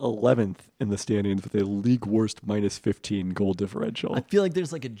comes in 11th in the standings with a league worst -15 goal differential. I feel like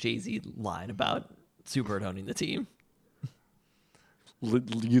there's like a Jay-Z line about Sue Bird owning the team. You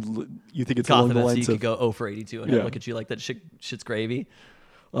think it's Gotham along the FC lines could of go 0 for 82 and look at you like that shit's gravy.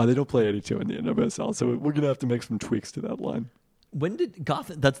 They don't play 82 in the NWSL, so we're going to have to make some tweaks to that line. When did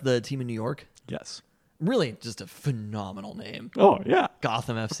Gotham... That's the team in New York? Yes. Really, just a phenomenal name. Oh, yeah.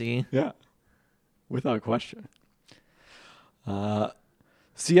 Gotham FC. Yeah. Without question.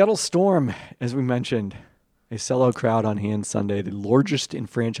 Seattle Storm, as we mentioned, a sellout crowd on hand Sunday, the largest in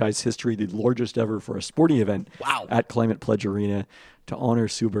franchise history, the largest ever for a sporting event at Climate Pledge Arena to honor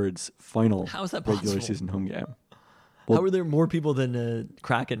Sue Bird's final regular season home game. Well, how are there more people than a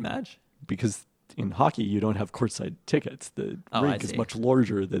Kraken match? Because in hockey, you don't have courtside tickets. The rink is much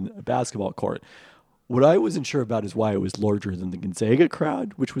larger than a basketball court. What I wasn't sure about is why it was larger than the Gonzaga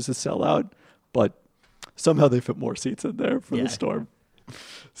crowd, which was a sellout, but somehow they fit more seats in there for the Storm.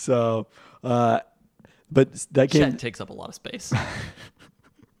 So, but that game takes up a lot of space.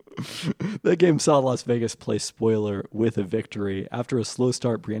 That game saw Las Vegas play spoiler with a victory. After a slow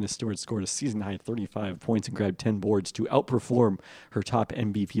start, Brianna Stewart scored a season-high 35 points and grabbed 10 boards to outperform her top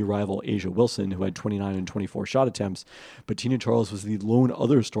MVP rival, Asia Wilson, who had 29 and 24 shot attempts. But Tina Charles was the lone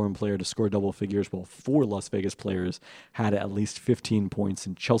other Storm player to score double figures, while 4 Las Vegas players had at least 15 points,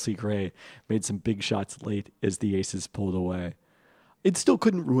 and Chelsea Gray made some big shots late as the Aces pulled away. It still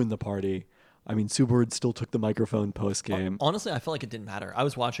couldn't ruin the party. I mean, Sue Bird still took the microphone post-game. Honestly, I felt like it didn't matter. I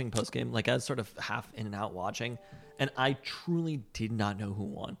was watching post-game, like I was sort of half in and out watching, and I truly did not know who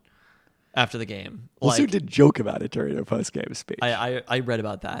won after the game. Well, Sue did joke about it during her post-game speech. I read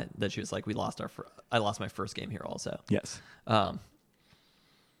about that she was like, I lost my first game here also. Yes.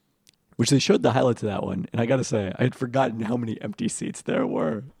 Which they showed the highlights of that one, and I got to say, I had forgotten how many empty seats there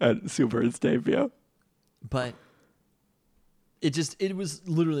were at Sue Bird's debut. But it was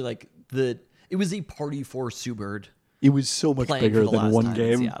literally like it was a party for Sue Bird. It was so much bigger than one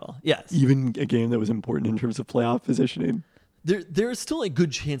game. Yes. Even a game that was important in terms of playoff positioning. There is still a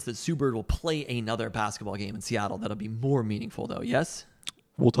good chance that Sue Bird will play another basketball game in Seattle that'll be more meaningful, though. Yes?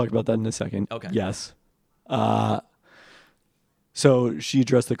 We'll talk about that in a second. Okay. Yes. So she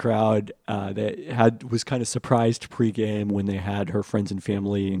addressed the crowd that was kind of surprised pregame when they had her friends and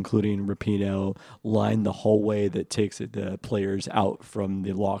family, including Rapinoe, line the hallway that takes the players out from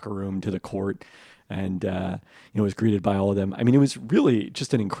the locker room to the court. and was greeted by all of them. I mean, it was really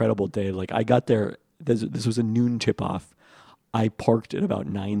just an incredible day. Like I got there. This was a noon tip off. I parked at about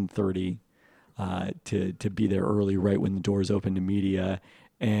 9:30 to be there early, right when the doors opened to media.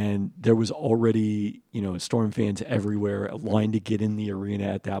 And there was already, Storm fans everywhere, a line to get in the arena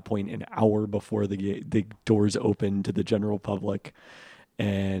at that point, an hour before the doors opened to the general public.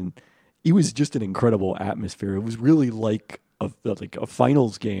 And it was just an incredible atmosphere. It was really like a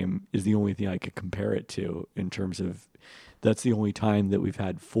finals game is the only thing I could compare it to in terms of that's the only time that we've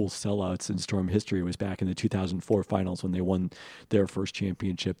had full sellouts in Storm history was back in the 2004 finals when they won their first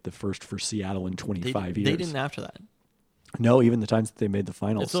championship, the first for Seattle in 25 years. They didn't after that. No, even the times that they made the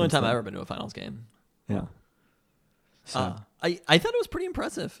finals. It's the only time I've ever been to a finals game. Yeah. So. I thought it was pretty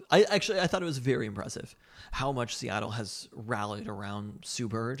impressive. I thought it was very impressive how much Seattle has rallied around Sue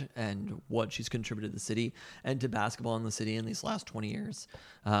Bird and what she's contributed to the city and to basketball in the city in these last 20 years.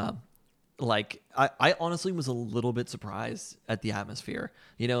 I honestly was a little bit surprised at the atmosphere,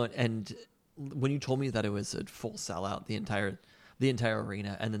 and when you told me that it was a full sellout, the entire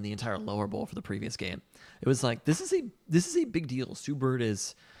arena and then the entire lower bowl for the previous game, it was like, this is a big deal. Sue Bird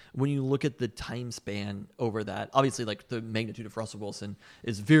is, when you look at the time span over that, obviously like the magnitude of Russell Wilson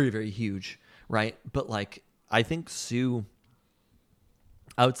is very, very huge, right? But like, I think Sue,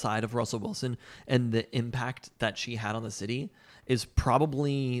 outside of Russell Wilson and the impact that she had on the city, is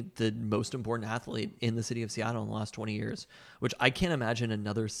probably the most important athlete in the city of Seattle in the last 20 years, which I can't imagine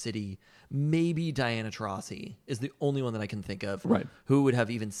another city, maybe Diana Taurasi is the only one that I can think of, right, who would have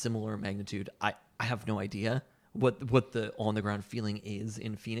even similar magnitude. I have no idea what the on-the-ground feeling is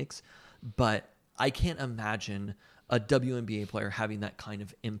in Phoenix, but I can't imagine a WNBA player having that kind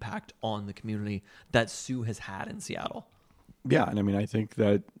of impact on the community that Sue has had in Seattle. Yeah, and I mean, I think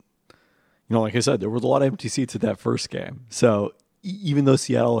that, like I said, there was a lot of empty seats at that first game. So even though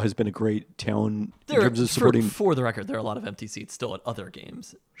Seattle has been a great town in terms of supporting... For the record, there are a lot of empty seats still at other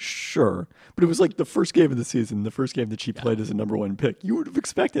games. Sure. But it was like the first game of the season, the first game that she played as a number one pick. You would have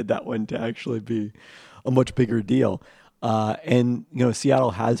expected that one to actually be a much bigger deal. And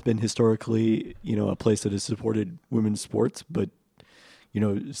Seattle has been historically, a place that has supported women's sports, but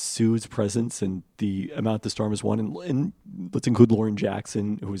Sue's presence and the amount the Storm has won, and let's include Lauren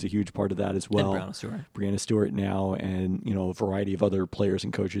Jackson, who was a huge part of that as well. And Brianna Stewart now, and a variety of other players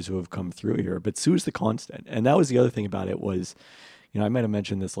and coaches who have come through here. But Sue's the constant, and that was the other thing about it was, I might have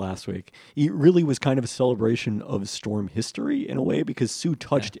mentioned this last week. It really was kind of a celebration of Storm history in a way, because Sue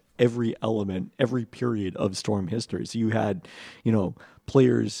touched every element, every period of Storm history. So you had,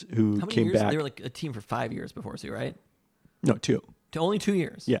 players who came back. They were like a team for 5 years before Sue, right? No, 2. To only 2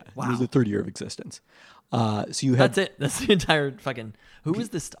 years. Yeah, wow. It was the third year of existence. So you had... That's it. That's the entire fucking... Who was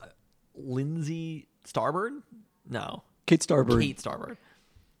this? Lindsay Starbird? No. Kate Starbird. Kate Starbird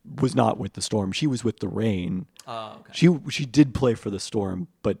was not with the Storm. She was with the Reign. Oh, okay. She did play for the Storm,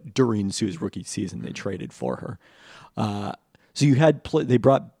 but during Sue's rookie season, they traded for her. So you had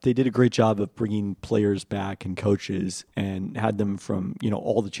they did a great job of bringing players back and coaches, and had them from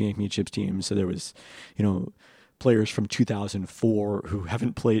all the championships teams. So there was players from 2004 who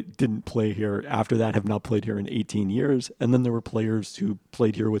didn't play here after that, have not played here in 18 years. And then there were players who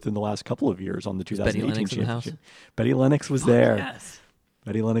played here within the last couple of years on the 2018 championship. Betty Lennox was there. Yes.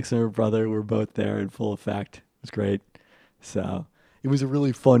 Betty Lennox and her brother were both there in full effect. It was great. So it was a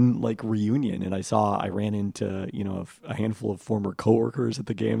really fun reunion. And I ran into, a handful of former coworkers at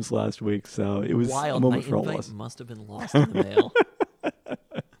the games last week. So it was wild. A moment for all of of us. us. Must have been lost in the mail.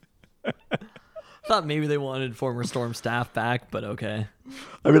 Thought maybe they wanted former Storm staff back, but okay.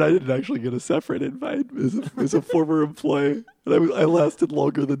 I mean, I didn't actually get a separate invite as a former employee, and I lasted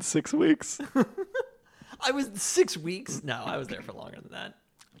longer than 6 weeks. I was 6 weeks? No, I was there for longer than that.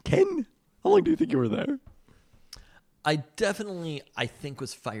 10? How long do you think you were there? I think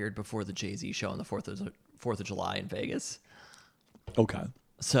was fired before the Jay-Z show on the 4th of July in Vegas. Okay.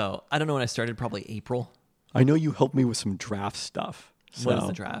 So I don't know when I started, probably April. I know you helped me with some draft stuff. So. What is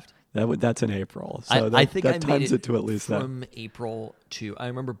the draft? That's in April. So I think that I times made it to at least from April to, I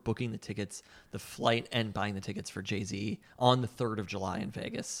remember booking the tickets, the flight and buying the tickets for Jay-Z on the 3rd of July in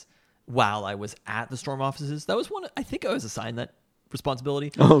Vegas while I was at the Storm offices. That was I think I was assigned that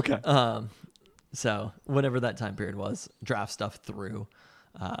responsibility. Oh, okay. So whatever that time period was, draft stuff through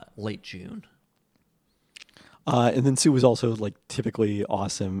late June. And then Sue was also typically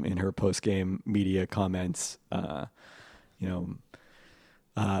awesome in her post-game media comments.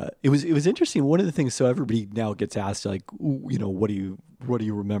 It was interesting. One of the things, so everybody now gets asked, like, what do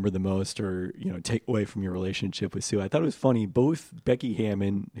you remember the most, or take away from your relationship with Sue? I thought it was funny. Both Becky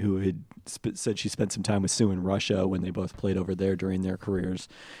Hammon, who had said she spent some time with Sue in Russia when they both played over there during their careers,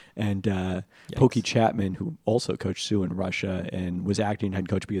 and Pokey Chapman, who also coached Sue in Russia and was acting head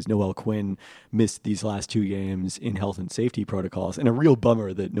coach because Noelle Quinn missed these last 2 games in health and safety protocols, and a real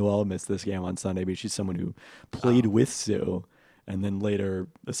bummer that Noelle missed this game on Sunday because she's someone who played with Sue. And then later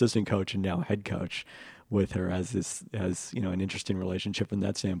assistant coach and now head coach with her as an interesting relationship from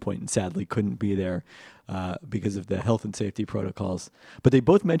that standpoint, and sadly couldn't be there because of the health and safety protocols. But they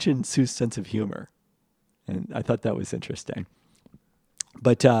both mentioned Sue's sense of humor, and I thought that was interesting.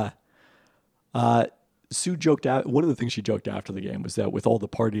 But Sue joked out. One of the things she joked after the game was that with all the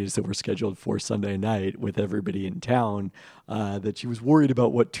parties that were scheduled for Sunday night with everybody in town, that she was worried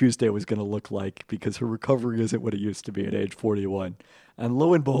about what Tuesday was going to look like because her recovery isn't what it used to be at age 41. And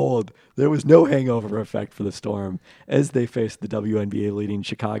lo and behold, there was no hangover effect for the Storm as they faced the WNBA leading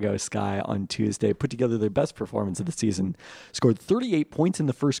Chicago Sky on Tuesday, put together their best performance of the season, scored 38 points in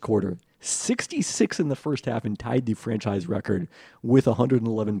the first quarter, 66 in the first half, and tied the franchise record with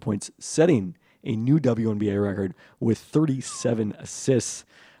 111 points, setting a new WNBA record with 37 assists.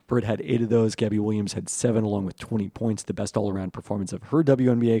 Bird had 8 of those. Gabby Williams had 7 along with 20 points, the best all-around performance of her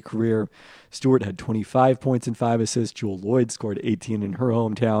WNBA career. Stewart had 25 points and 5 assists. Jewel Lloyd scored 18 in her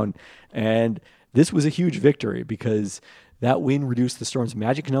hometown. And this was a huge victory because that win reduced the Storm's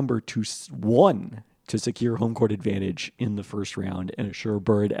magic number to 1 to secure home court advantage in the first round and assure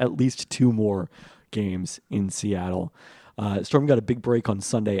Bird at least 2 more games in Seattle. Storm got a big break on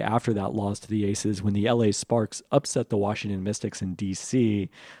Sunday after that loss to the Aces when the LA Sparks upset the Washington Mystics in D.C.,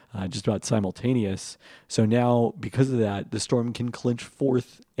 just about simultaneous. So now, because of that, the Storm can clinch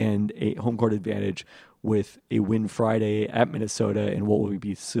 4th and a home court advantage with a win Friday at Minnesota in what will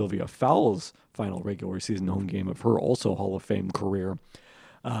be Sylvia Fowles' final regular season home game of her also Hall of Fame career.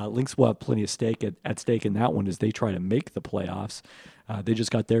 Lynx will have plenty of stake at stake in that one as they try to make the playoffs. They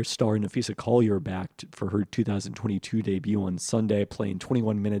just got their star Nafisa Collier back for her 2022 debut on Sunday, playing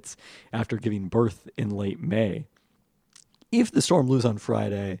 21 minutes after giving birth in late May. If the Storm lose on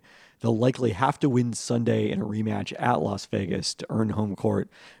Friday, they'll likely have to win Sunday in a rematch at Las Vegas to earn home court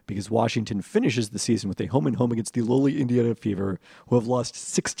because Washington finishes the season with a home-and-home against the lowly Indiana Fever, who have lost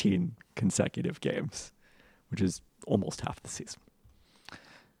 16 consecutive games, which is almost half the season.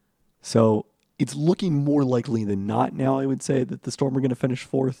 So it's looking more likely than not now, I would say, that the Storm are going to finish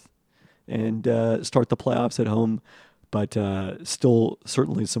 4th and start the playoffs at home. But still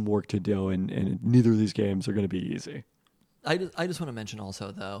certainly some work to do, and neither of these games are going to be easy. I just want to mention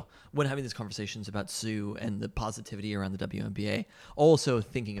also, though, when having these conversations about Sue and the positivity around the WNBA, also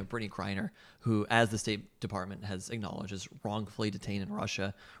thinking of Brittany Griner, who, as the State Department has acknowledged, is wrongfully detained in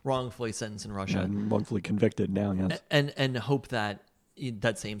Russia, wrongfully sentenced in Russia. And wrongfully convicted now, yes. And hope that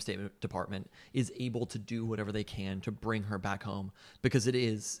that same State Department is able to do whatever they can to bring her back home, because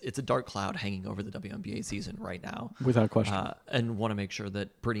it's a dark cloud hanging over the WNBA season right now. Without question. And want to make sure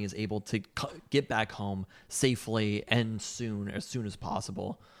that Brittany is able to get back home safely and as soon as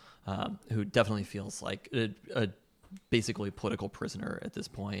possible, who definitely feels like a basically political prisoner at this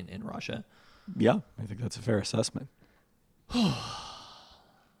point in Russia. Yeah, I think that's a fair assessment.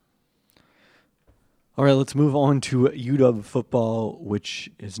 All right, let's move on to UW football, which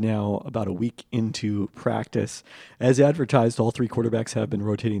is now about a week into practice. As advertised, all 3 quarterbacks have been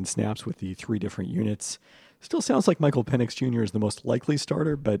rotating snaps with the 3 different units. Still sounds like Michael Penix Jr. is the most likely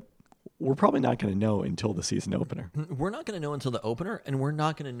starter, but we're probably not going to know until the season opener. We're not going to know until the opener, and we're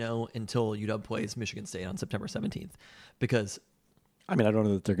not going to know until UW plays Michigan State on September 17th, because I mean, I don't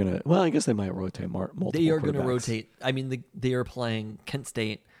know that they're going to. Well, I guess they might rotate multiple. They are going to rotate. I mean, they are playing Kent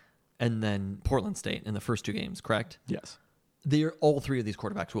State and then Portland State in the first 2 games, correct? Yes. All 3 of these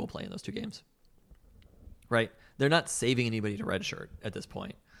quarterbacks will play in those 2 games, right? They're not saving anybody to redshirt at this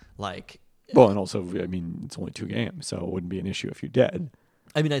point. Well, and also, I mean, it's only 2 games, so it wouldn't be an issue if you did.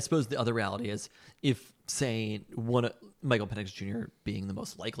 I mean, I suppose the other reality is if, say, Michael Penix Jr. being the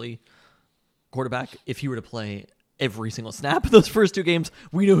most likely quarterback, if he were to play every single snap of those first 2 games,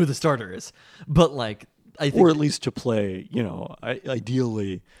 we know who the starter is. But I think, or at least to play,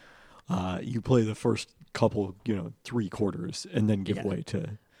 ideally. You play the first couple, 3 quarters, and then give way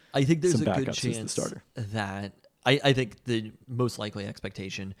to. I think there's some a good backups as the chance starter. that I think the most likely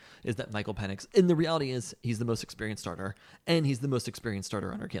expectation is that Michael Penix, and the reality is he's the most experienced starter, and he's the most experienced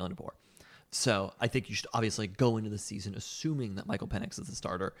starter under Kalen DeBoer. So I think you should obviously go into the season assuming that Michael Penix is the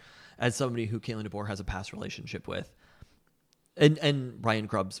starter, as somebody who Kalen DeBoer has a past relationship with. And Ryan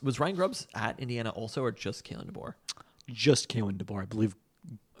Grubbs. Was Ryan Grubbs at Indiana also, or just Kalen DeBoer? Just Kalen DeBoer. I believe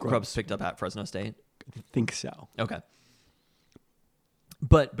Grubbs picked up at Fresno State. I think so. Okay.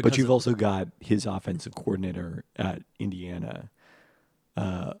 But you've also got his offensive coordinator at Indiana,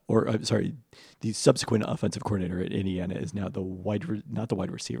 the subsequent offensive coordinator at Indiana is now not the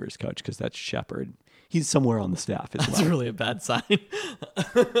wide receivers coach, because that's Shepard. He's somewhere on the staff as well. That's really a bad sign.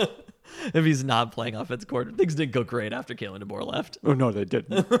 If he's not playing offensive coordinator, things didn't go great after Kalen DeBoer left. Oh no, they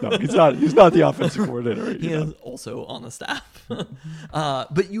didn't. No, he's not. He's not the offensive coordinator. He is also on the staff.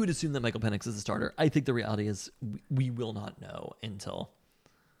 But you would assume that Michael Penix is the starter. I think the reality is we will not know until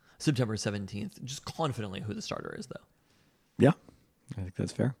September 17th, just confidently who the starter is, though. Yeah, I think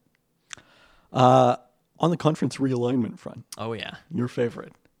that's fair. On the conference realignment front. Oh, yeah. Your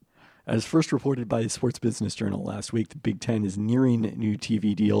favorite. As first reported by the Sports Business Journal last week, the Big Ten is nearing new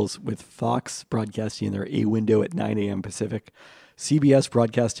TV deals, with Fox broadcasting their A window at 9 a.m. Pacific, CBS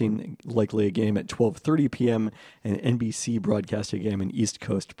broadcasting likely a game at 12:30 p.m., and NBC broadcasting a game in East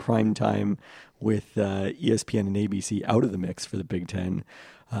Coast prime time, with ESPN and ABC out of the mix for the Big Ten.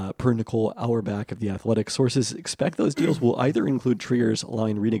 Per Nicole Auerbach of The Athletic, sources expect those deals will either include triggers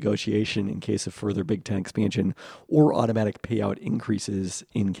allowing renegotiation in case of further Big Ten expansion, or automatic payout increases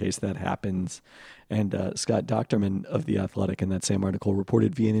in case that happens. And Scott Docterman of The Athletic in that same article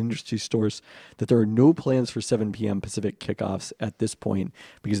reported via an industry source that there are no plans for 7 p.m. Pacific kickoffs at this point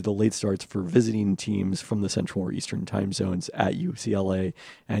because of the late starts for visiting teams from the Central or Eastern time zones at UCLA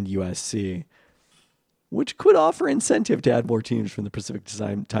and USC, which could offer incentive to add more teams from the Pacific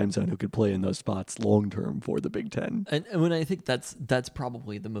time zone who could play in those spots long term for the Big Ten. And when I think that's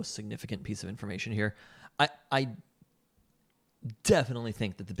probably the most significant piece of information here, I definitely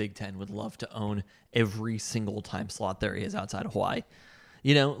think that the Big Ten would love to own every single time slot there is outside of Hawaii.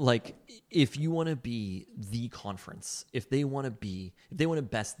 You know, like, if you want to be the conference, if they want to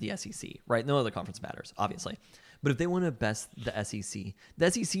best the SEC, right? No other conference matters, obviously. But if they want to best the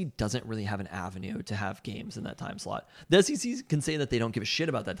SEC doesn't really have an avenue to have games in that time slot. The SEC can say that they don't give a shit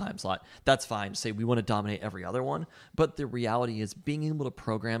about that time slot. That's fine. Say we want to dominate every other one. But the reality is being able to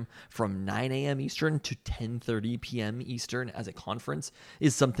program from 9 a.m. Eastern to 10:30 p.m. Eastern as a conference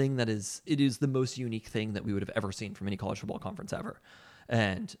is something that is the most unique thing that we would have ever seen from any college football conference ever.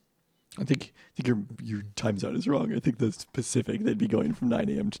 And I think your time zone is wrong. I think the Pacific, they'd be going from 9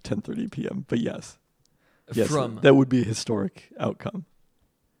 a.m. to 10:30 p.m. But yes, that would be a historic outcome.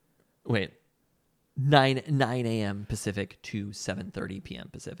 Wait, 9 a.m. Pacific to 7:30 p.m.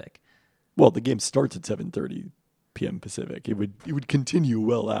 Pacific. Well, the game starts at 7:30 p.m. Pacific. It would continue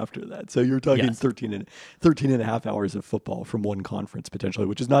well after that. So you're talking 13 and a half hours of football from one conference potentially,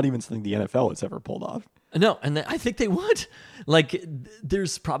 which is not even something the NFL has ever pulled off. No, and I think they would. Like,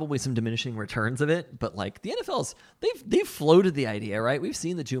 there's probably some diminishing returns of it, but like the NFL's, they've floated the idea, right? We've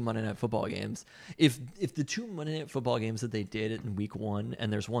seen the 2 Monday Night Football games. If the 2 Monday Night Football games that they did in week 1,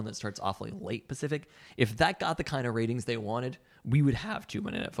 and there's one that starts awfully late Pacific, if that got the kind of ratings they wanted, we would have 2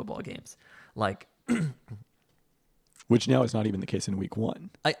 Monday Night Football games. Like, which now is not even the case in week 1.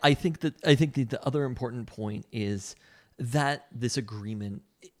 I think the other important point is that this agreement,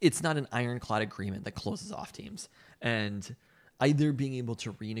 it's not an ironclad agreement that closes off teams. And either being able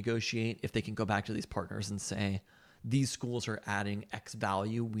to renegotiate, if they can go back to these partners and say, these schools are adding X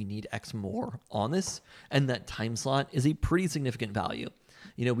value, we need X more on this, and that time slot is a pretty significant value.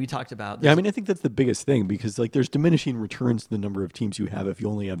 You know, we talked about... Yeah, I mean, I think that's the biggest thing, because like there's diminishing returns to the number of teams you have if you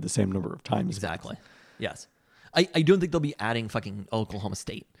only have the same number of times. Exactly. Yes. I don't think they'll be adding fucking Oklahoma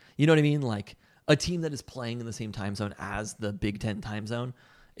State. You know what I mean? Like, a team that is playing in the same time zone as the Big Ten time zone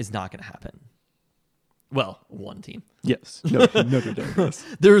is not going to happen. Well, one team. Yes. Notre Dame. Yes.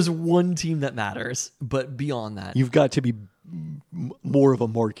 There's one team that matters, but beyond that... You've got to be more of a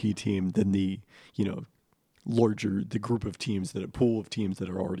marquee team than the group of teams, a pool of teams that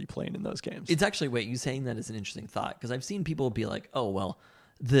are already playing in those games. It's actually, wait, you saying that is an interesting thought, because I've seen people be like, oh, well,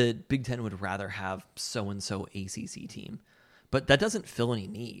 the Big Ten would rather have so-and-so ACC team. But that doesn't fill any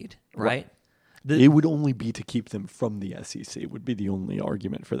need, right? It would only be to keep them from the SEC would be the only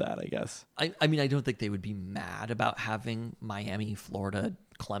argument for that, I guess. I mean, I don't think they would be mad about having Miami, Florida,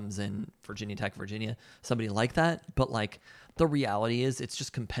 Clemson, Virginia Tech, Virginia, somebody like that. But like, the reality is it's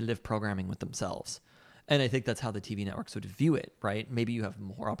just competitive programming with themselves. And I think that's how the TV networks would view it, right? Maybe you have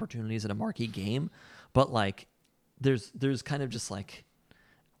more opportunities at a marquee game, but like, there's kind of just like...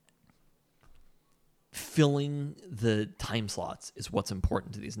 filling the time slots is what's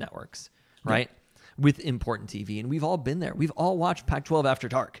important to these networks, right? Yeah. With important TV. And we've all been there. We've all watched Pac-12 After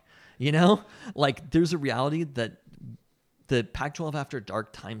Dark, you know? Like, there's a reality that the Pac-12 After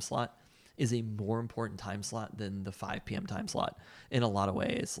Dark time slot is a more important time slot than the 5 p.m. time slot in a lot of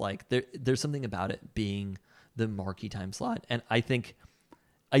ways. Like, there's something about it being the marquee time slot. And I think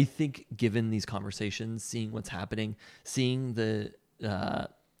I think given these conversations, seeing what's happening, seeing the,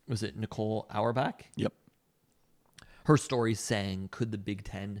 was it Nicole Auerbach? Yep. Her story saying, could the Big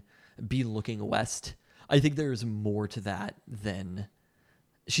Ten be looking west? I think there's more to that than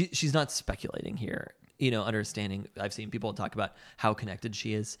she's not speculating here. Understanding, I've seen people talk about how connected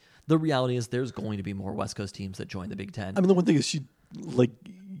she is. The reality is there's going to be more West Coast teams that join the Big Ten. I mean, the one thing is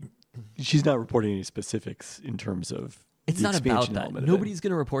she's not reporting any specifics in terms of it's the not about expansion that. element of it. Nobody's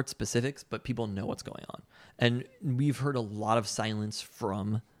going to report specifics, but people know what's going on. And we've heard a lot of silence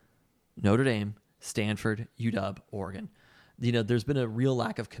from Notre Dame, Stanford, UW, Oregon. There's been a real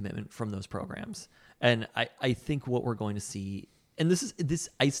lack of commitment from those programs. And I think what we're going to see, and this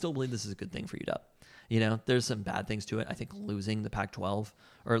I still believe this is a good thing for UW. There's some bad things to it. I think losing the Pac-12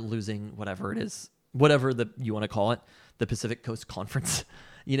 or losing whatever it is, whatever you want to call it, the Pacific Coast Conference,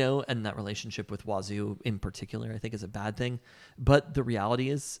 and that relationship with Wazoo in particular, I think is a bad thing. But the reality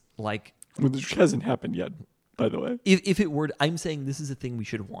is, which hasn't happened yet, by the way. If it were, I'm saying this is a thing we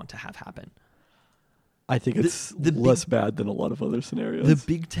should want to have happen. I think it's less bad than a lot of other scenarios. The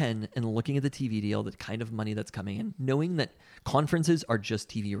Big Ten, and looking at the TV deal, the kind of money that's coming in, knowing that conferences are just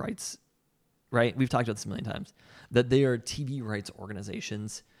TV rights, right? We've talked about this a million times, that they are TV rights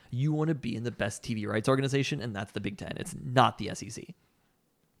organizations. You want to be in the best TV rights organization, and that's the Big Ten. It's not the SEC.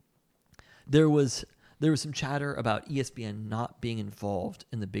 There was some chatter about ESPN not being involved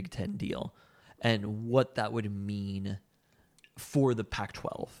in the Big Ten deal and what that would mean for the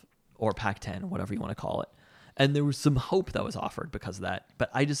Pac-12 or Pac-10, whatever you want to call it. And there was some hope that was offered because of that.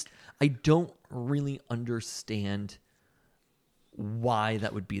 But I don't really understand why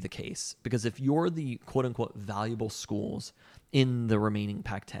that would be the case. Because if you're the quote-unquote valuable schools in the remaining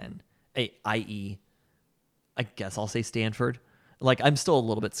Pac-10, i.e., I guess I'll say Stanford. I'm still a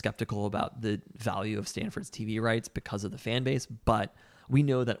little bit skeptical about the value of Stanford's TV rights because of the fan base, but we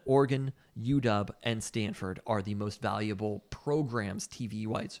know that Oregon, UW, and Stanford are the most valuable programs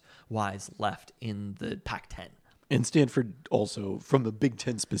TV-wise left in the Pac-10. And Stanford also, from a Big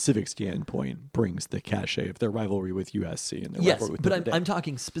Ten specific standpoint, brings the cachet of their rivalry with USC and their rivalry with Notre Dame. I'm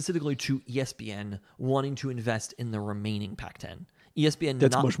talking specifically to ESPN wanting to invest in the remaining Pac-10. ESPN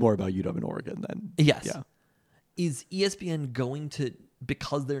That's much more about UW and Oregon then. Yes. Yeah. Is ESPN going to,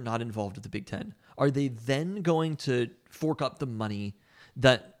 because they're not involved with the Big Ten, are they then going to fork up the money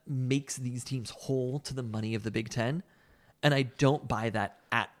that makes these teams whole to the money of the Big Ten? And I don't buy that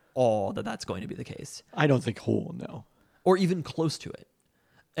at all, that's going to be the case. I don't think whole, no. Or even close to it.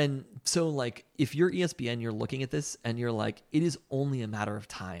 And so, if you're ESPN, you're looking at this and you're like, it is only a matter of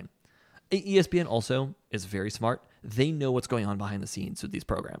time. ESPN also is very smart. They know what's going on behind the scenes with these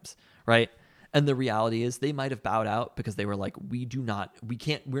programs, right? And the reality is they might have bowed out because they were like, we're not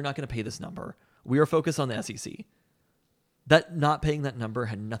going to pay this number. We are focused on the SEC. That not paying that number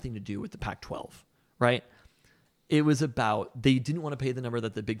had nothing to do with the Pac-12, right? It was about, they didn't want to pay the number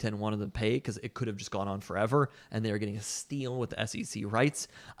that the Big Ten wanted to pay because it could have just gone on forever and they were getting a steal with the SEC rights.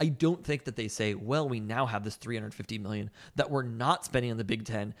 I don't think that they say, well, we now have this $350 million that we're not spending on the Big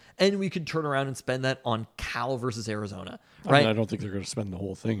Ten and we could turn around and spend that on Cal versus Arizona, right? I don't think they're going to spend the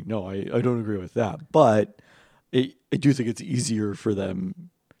whole thing. No, I don't agree with that. But I do think it's easier for them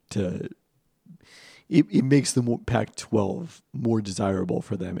to... It makes the Pac-12 more desirable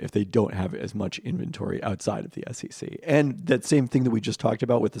for them if they don't have as much inventory outside of the SEC. And that same thing that we just talked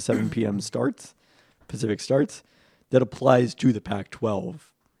about with the 7 p.m. starts, Pacific starts, that applies to the Pac-12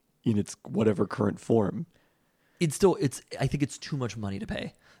 in its whatever current form. I think it's too much money to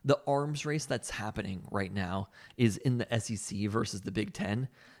pay. The arms race that's happening right now is in the SEC versus the Big Ten,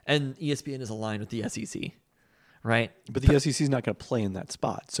 and ESPN is aligned with the SEC. Right. But the SEC is not going to play in that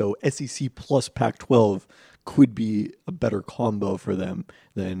spot. So SEC plus Pac-12 could be a better combo for them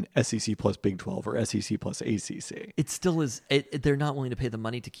than SEC plus Big 12 or SEC plus ACC. It still is. They're not willing to pay the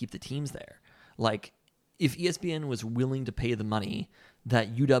money to keep the teams there. If ESPN was willing to pay the money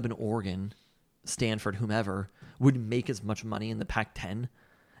that UW and Oregon, Stanford, whomever, would make as much money in the Pac-10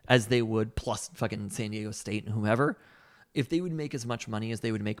 as they would, plus fucking San Diego State and whomever, if they would make as much money as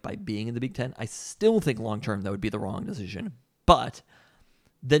they would make by being in the Big Ten, I still think long-term that would be the wrong decision. But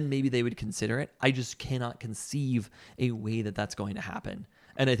then maybe they would consider it. I just cannot conceive a way that that's going to happen.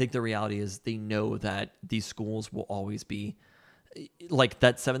 And I think the reality is they know that these schools will always be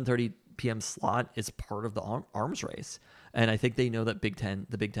that 7:30 p.m. slot is part of the arms race. And I think they know that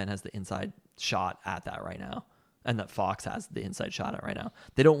the Big Ten has the inside shot at that right now. And that Fox has the inside shot at right now.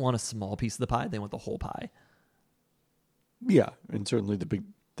 They don't want a small piece of the pie. They want the whole pie. Yeah, and certainly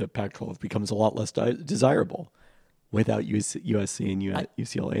the Pac-12 becomes a lot less desirable without USC and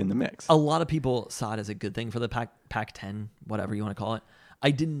UCLA in the mix. A lot of people saw it as a good thing for the Pac-10, whatever you want to call it.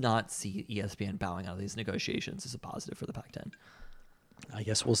 I did not see ESPN bowing out of these negotiations as a positive for the Pac-10. I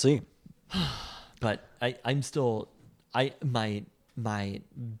guess we'll see. But I'm still my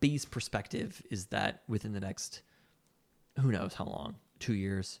base perspective is that within the next who knows how long, 2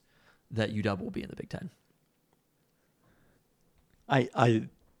 years, that UW will be in the Big Ten. I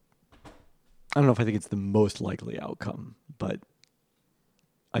don't know if I think it's the most likely outcome, but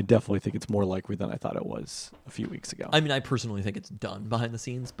I definitely think it's more likely than I thought it was a few weeks ago. I mean, I personally think it's done behind the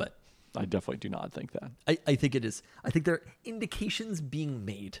scenes, but I definitely do not think that. I think it is. I think there are indications being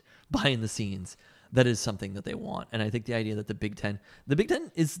made behind the scenes that is something that they want. And I think the idea that the Big Ten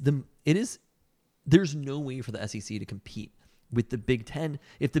there's no way for the SEC to compete with the Big Ten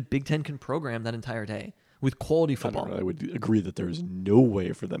if the Big Ten can program that entire day with quality football. I would agree that there's no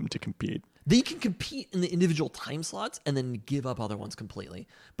way for them to compete. They can compete in the individual time slots and then give up other ones completely.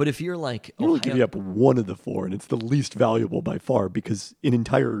 But if you're like, you're only giving up one of the four, and it's the least valuable by far because the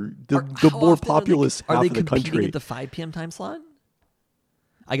how more often populous are half they of the competing country at the 5 p.m. time slot?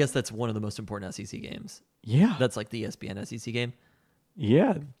 I guess that's one of the most important SEC games. Yeah, That's like the ESPN SEC game.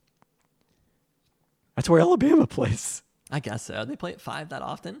 yeah. That's where Alabama plays. I guess so. They play at 5 that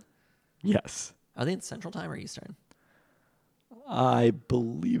often? Yes, Are they in Central Time or Eastern? I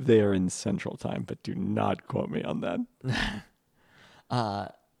believe they are in Central Time, but do not quote me on that.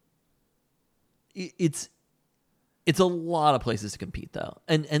 It's a lot of places to compete though,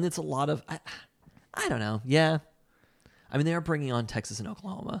 and it's a lot of I don't know. Yeah, I mean they are bringing on Texas and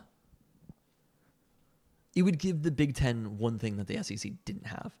Oklahoma. It would give the Big Ten one thing that the SEC didn't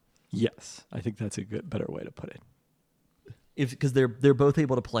have. Yes, I think that's a better way to put it. Because they're both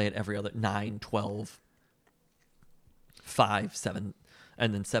able to play at every other 9, 12, 5, 7,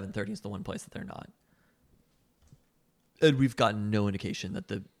 and then 7:30 is the one place that they're not. And we've gotten no indication that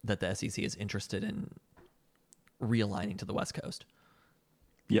the SEC is interested in realigning to the West Coast.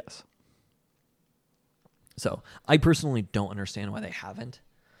 Yes. So I personally don't understand why they haven't.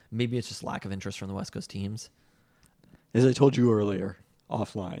 Maybe it's just lack of interest from the West Coast teams. As I told you earlier,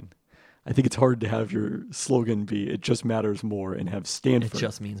 offline, I think it's hard to have your slogan be "It just matters more" and have Stanford. It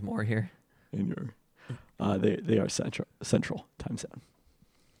just means more here. In your, they are central time zone.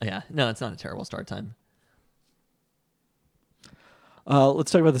 Yeah, no, it's not a terrible start time.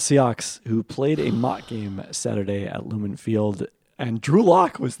 Let's talk about the Seahawks, who played a mock game Saturday at Lumen Field, and Drew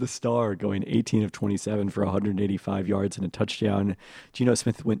Lock was the star, going 18 of 27 for 185 yards and a touchdown. Geno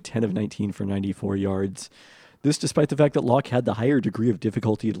Smith went 10 of 19 for 94 yards. This despite the fact that Locke had the higher degree of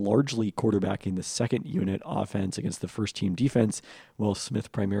difficulty largely quarterbacking the second unit offense against the first team defense, while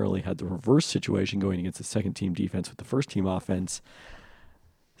Smith primarily had the reverse situation going against the second team defense with the first team offense.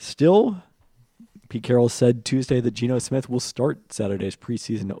 Still, Pete Carroll said Tuesday that Geno Smith will start Saturday's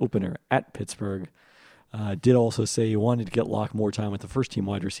preseason opener at Pittsburgh. Did also say he wanted to get Locke more time with the first team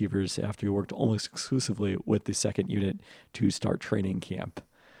wide receivers after he worked almost exclusively with the second unit to start training camp.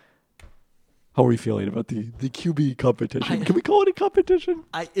 How are we feeling about the QB competition? Can we call it a competition?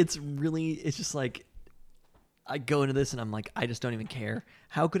 It's just like, I go into this and I'm like, I just don't even care.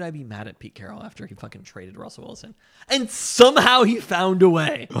 How could I be mad at Pete Carroll after he fucking traded Russell Wilson? And somehow he found a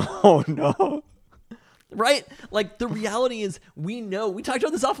way. Oh, no. Right? Like, the reality is, we talked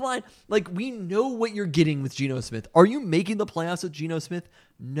about this offline. Like, we know what you're getting with Geno Smith. Are you making the playoffs with Geno Smith?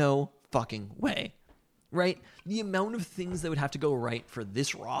 No fucking way. Right? The amount of things that would have to go right for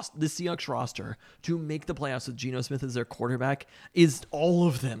this Seahawks roster to make the playoffs with Geno Smith as their quarterback is all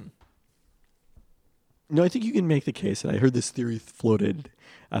of them. No, I think you can make the case, and I heard this theory floated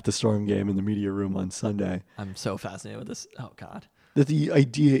at the Storm game in the media room on Sunday. I'm so fascinated with this. Oh, God. That the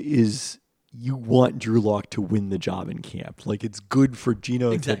idea is you want Drew Lock to win the job in camp. Like, it's good for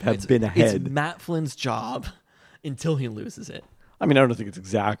Geno to have been ahead. It's Matt Flynn's job until he loses it. I mean, I don't think it's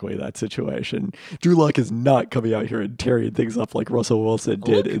exactly that situation. Drew Lock is not coming out here and tearing things up like Russell Wilson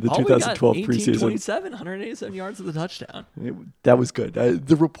did in the 2012 preseason. 27, 187 yards of the touchdown. That was good.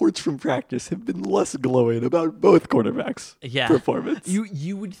 The reports from practice have been less glowing about both quarterbacks' performance.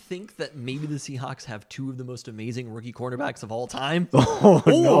 You would think that maybe the Seahawks have two of the most amazing rookie quarterbacks of all time. Or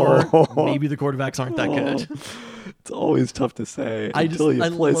maybe the quarterbacks aren't that good. It's always tough to say until you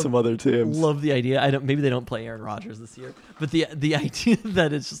play some other teams. Love the idea. Maybe they don't play Aaron Rodgers this year, but the idea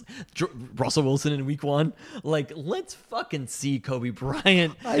that it's just Russell Wilson in week 1, like, let's fucking see Kobe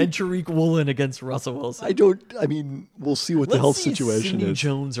Bryant and Tariq Woolen against Russell Wilson. We'll see what the health situation Sidney is.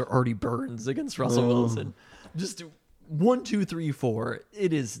 Jones or Artie Burns against Russell Wilson. Just 1, 2, 3, 4.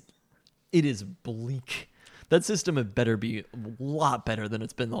 It is bleak. That system had better be a lot better than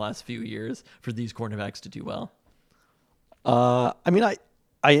it's been the last few years for these cornerbacks to do well.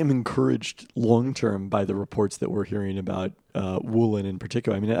 I am encouraged long term by the reports that we're hearing about Woolen in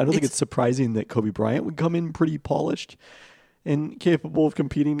particular. I mean, I don't think it's surprising that Kobe Bryant would come in pretty polished and capable of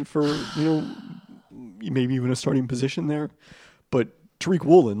competing for, maybe even a starting position there. But Tariq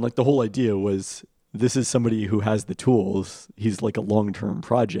Woolen, like the whole idea was this is somebody who has the tools. He's like a long-term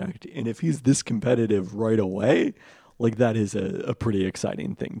project. And if he's this competitive right away, like that is a pretty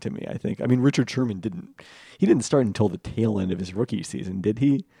exciting thing to me, I think. I mean, Richard Sherman didn't start until the tail end of his rookie season, did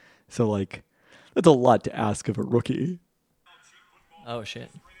he? So like, that's a lot to ask of a rookie. Oh, shit.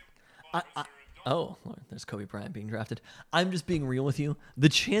 Oh, there's Kobe Bryant being drafted. I'm just being real with you. The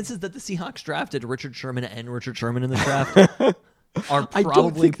chances that the Seahawks drafted Richard Sherman and Richard Sherman in this draft are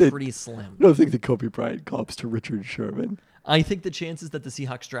probably pretty slim. I don't think that Kobe Bryant cops to Richard Sherman. I think the chances that the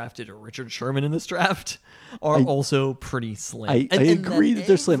Seahawks drafted Richard Sherman in this draft are also pretty slim. I agree that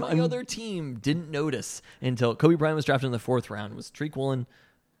they're slim. Every other team didn't notice until Kobe Bryant was drafted in the 4th round. Was Tariq Woolen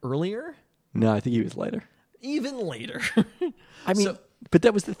earlier? No, I think he was later. Even later. I mean, but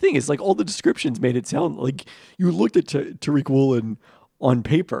that was the thing. Is like all the descriptions made it sound like you looked at Tariq Woolen on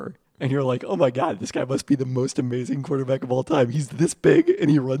paper and you're like, oh my God, this guy must be the most amazing quarterback of all time. He's this big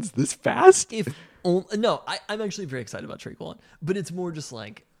and he runs this fast. I'm actually very excited about Tariq Woolen, but it's more just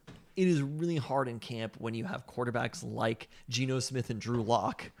like it is really hard in camp when you have quarterbacks like Geno Smith and Drew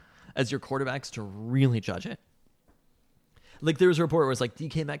Lock as your quarterbacks to really judge it. Like there was a report where it's like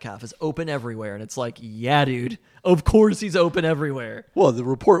DK Metcalf is open everywhere, and it's like, yeah, dude, of course he's open everywhere. Well, the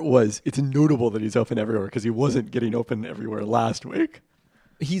report was it's notable that he's open everywhere because he wasn't getting open everywhere last week.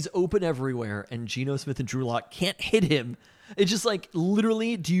 He's open everywhere, and Geno Smith and Drew Lock can't hit him. It's just like,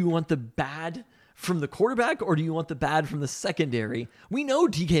 literally, do you want the bad from the quarterback or do you want the bad from the secondary? We know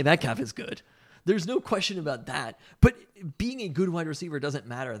DK Metcalf is good. There's no question about that. But being a good wide receiver doesn't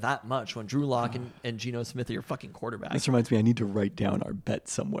matter that much when Drew Lock and Geno Smith are your fucking quarterback. This reminds me, I need to write down our bet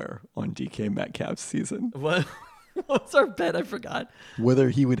somewhere on DK Metcalf's season. What's our bet? I forgot.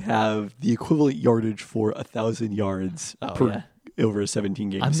 Whether he would have the equivalent yardage for 1,000 yards over a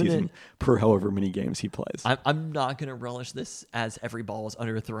 17-game season per however many games he plays. I'm not going to relish this as every ball is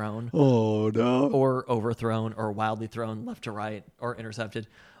underthrown. Oh, no. Or overthrown or wildly thrown left to right or intercepted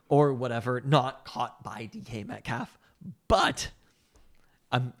or whatever, not caught by DK Metcalf. But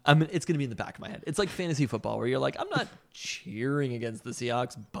it's going to be in the back of my head. It's like fantasy football where you're like, I'm not cheering against the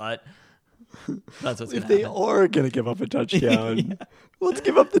Seahawks, but that's what's going to happen. If they are going to give up a touchdown, let's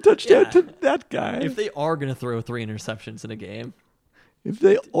give up the touchdown to that guy. If they are going to throw 3 interceptions in a game. If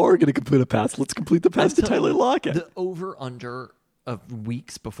they are going to complete a pass, let's complete the pass to Tyler Lockett. The over-under of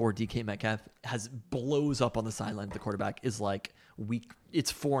weeks before DK Metcalf blows up on the sideline of the quarterback is like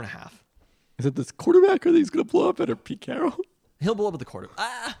it's 4.5. Is it this quarterback or that he's going to blow up at or Pete Carroll? He'll blow up at the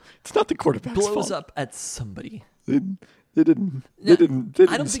quarterback. It's not the quarterback's fault. Blows up at somebody. They didn't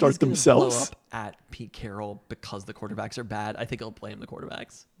start themselves. Blow up at Pete Carroll because the quarterbacks are bad. I think I'll blame the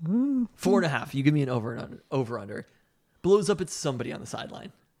quarterbacks. 4.5. You give me an over under. Blows up at somebody on the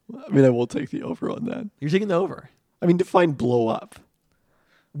sideline. I mean, I will take the over on that. You're taking the over. I mean, define blow up.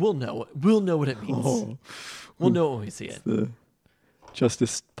 We'll know. We'll know what it means. We'll know when we see it. The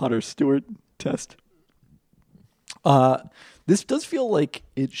Justice Potter Stewart test. This does feel like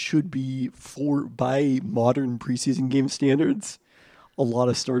it should be by modern preseason game standards, a lot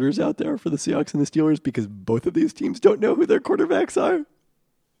of starters out there for the Seahawks and the Steelers because both of these teams don't know who their quarterbacks are.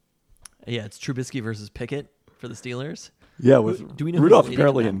 Yeah, it's Trubisky versus Pickett for the Steelers. Yeah, with Do we know Rudolph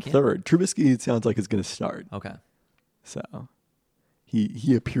apparently in third. Trubisky, it sounds like, is going to start. Okay. So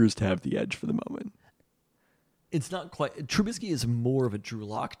he appears to have the edge for the moment. It's not quite. Trubisky is more of a Drew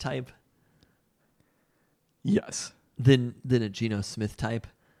Lock type. Yes. Than a Geno Smith type.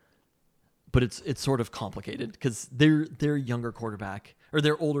 But it's sort of complicated because their younger quarterback or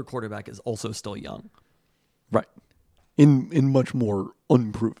their older quarterback is also still young. Right. In much more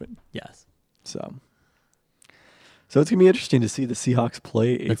unproven. Yes. So it's going to be interesting to see the Seahawks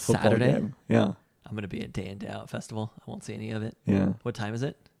play a football Saturday? game. Yeah. I'm going to be at Day In Day Out Festival. I won't see any of it. Yeah. What time is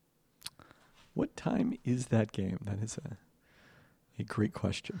it? What time is that game? That is a great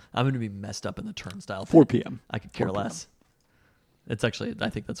question. I'm going to be messed up in the turnstile. 4 p.m. I could care less. It's actually, I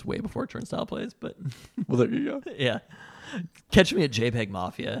think that's way before turnstile plays, but. Well, there you go. Yeah. Catch me at JPEG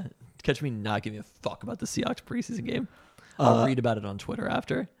Mafia. Catch me not giving a fuck about the Seahawks preseason game. I'll read about it on Twitter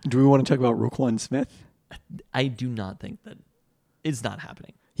after. Do we want to talk about Roquan Smith? I do not think that it's not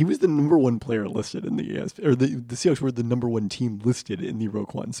happening. He was the number one player listed in the ESPN, or the Seahawks were the number one team listed in the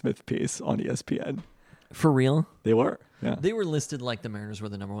Roquan Smith piece on ESPN. For real? They were. Yeah. They were listed like the Mariners were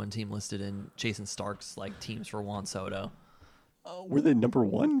the number one team listed in Jason Stark's like teams for Juan Soto. Were they number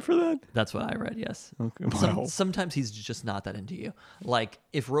 1 for that? That's what I read, yes. Okay. Wow. Sometimes he's just not that into you. Like,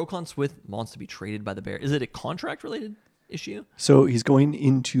 if Roquan Smith wants to be traded by the Bears, is it a contract-related issue? So he's going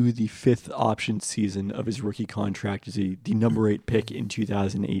into the 5th option season of his rookie contract as the number 8 pick in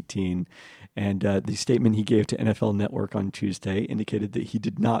 2018. And the statement he gave to NFL Network on Tuesday indicated that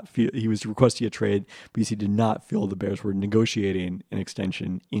he was requesting a trade because he did not feel the Bears were negotiating an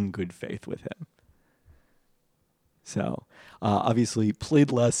extension in good faith with him. So, obviously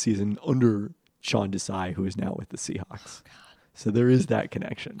played last season under Sean Desai, who is now with the Seahawks. So there is that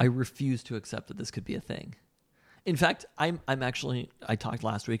connection. I refuse to accept that this could be a thing. In fact, I talked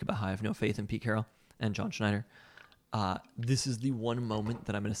last week about how I have no faith in Pete Carroll and John Schneider. This is the one moment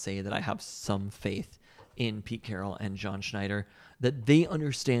that I'm going to say that I have some faith in Pete Carroll and John Schneider, that they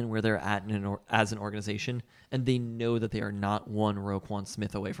understand where they're at as an organization, and they know that they are not one Roquan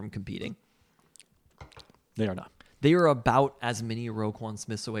Smith away from competing. They are not. They are about as many Roquan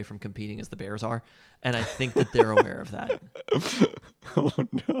Smiths away from competing as the Bears are, and I think that they're aware of that. Oh,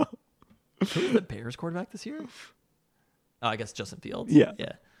 no. Who was the Bears quarterback this year? Oh, I guess Justin Fields. Yeah.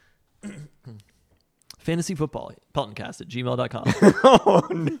 Fantasy football, Peltoncast at gmail.com. Oh,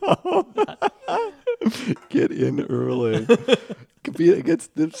 no. Get in early. Compete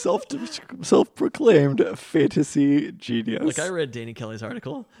against the self-proclaimed fantasy genius. Like, I read Danny Kelly's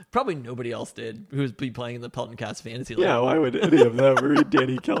article. Probably nobody else did who would be playing in the Peltoncast fantasy league. Yeah, why would any of them read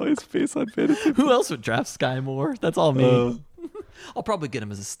Danny Kelly's face on fantasy? Who else would draft Sky Moore? That's all me. I'll probably get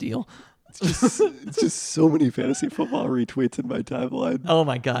him as a steal. It's just so many fantasy football retweets in my timeline. Oh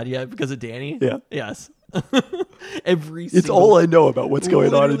my God, yeah, because of Danny? Yeah. Yes. It's all I know about what's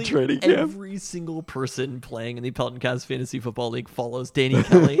going on in training camp. Every single person playing in the Peltoncast Fantasy Football League follows Danny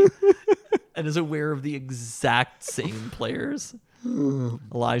Kelly and is aware of the exact same players.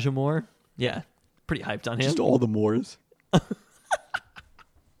 Elijah Moore? Yeah, pretty hyped on him. Just all the Moores.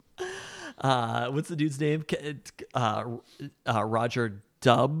 What's the dude's name? Roger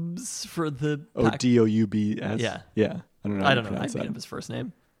Dubs for the Doubs. Yeah. I don't know. I made up his first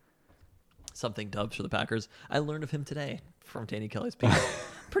name. Something Dubs for the Packers. I learned of him today from Danny Kelly's piece.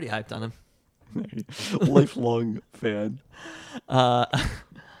 Pretty hyped on him. Lifelong fan. But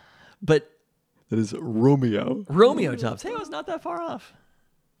that is Romeo Dubs. Hey, I was not that far off.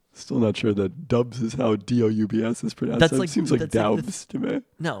 Still not sure that Dubs is how Doubs is pronounced. That seems like Doubs to me.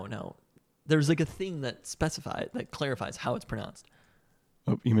 No. There's like a thing that clarifies how it's pronounced.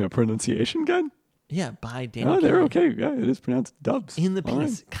 Oh, you mean a pronunciation guide? Yeah, by Danny Kelly. They're okay. Yeah, it is pronounced Dubs. In the piece.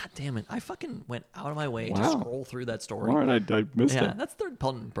 Right. God damn it. I fucking went out of my way to scroll through that story. All right, I missed it. Yeah, that's third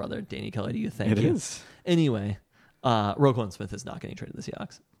Pelton brother, Danny Kelly. Do you think? It is. Anyway, Roquan Smith is not getting traded to the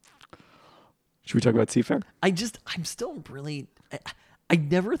Seahawks. Should we talk about Seafair? I'm still really... I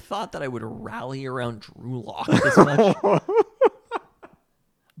never thought that I would rally around Drew Lock this much.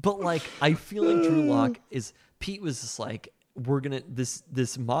 But, like, I feel like Drew Lock is... Pete was just like,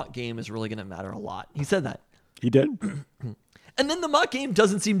 this mock game is really going to matter a lot. He said that. He did. And then the mock game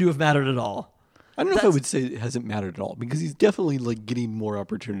doesn't seem to have mattered at all. I don't know if I would say it hasn't mattered at all, because he's definitely like getting more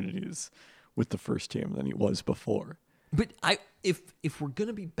opportunities with the first team than he was before. But if we're going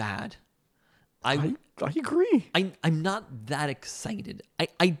to be bad, I agree. I'm not that excited.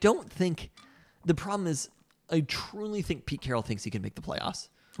 I don't think... The problem is, I truly think Pete Carroll thinks he can make the playoffs.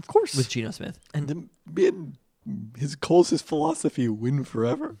 Of course. With Geno Smith. And his closest philosophy, win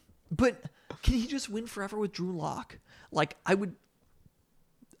forever. But can he just win forever with Drew Lock? Like, I would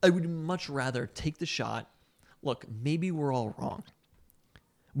much rather take the shot. Look, maybe we're all wrong.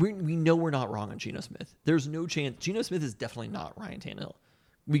 We know we're not wrong on Geno Smith. There's no chance. Geno Smith is definitely not Ryan Tannehill.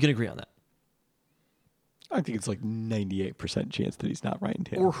 We can agree on that. I think it's like 98% chance that he's not Ryan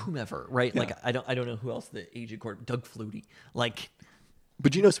Tannehill. Or whomever, right? Yeah. Like, I don't know who else the aged quarterback, Doug Flutie. Like...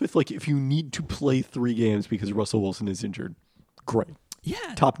 But Geno Smith, like, if you need to play 3 games because Russell Wilson is injured, great.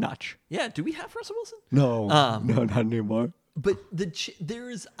 Yeah. Top notch. Yeah. Do we have Russell Wilson? No, no, not anymore. But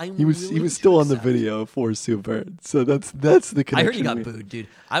he was still on the video for Super. So that's the connection. I heard he got booed, dude.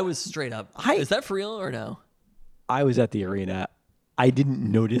 I was straight up. Is that for real or no? I was at the arena. I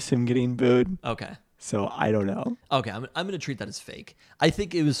didn't notice him getting booed. Okay. So I don't know. Okay, I'm going to treat that as fake. I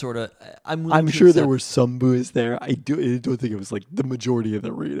think it was sort of... I'm sure there were some boos there. I don't think it was like the majority of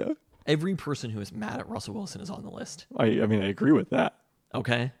the arena. Every person who is mad at Russell Wilson is on the list. I mean, I agree with that.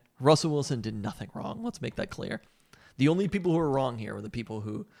 Okay? Russell Wilson did nothing wrong. Let's make that clear. The only people who are wrong here were the people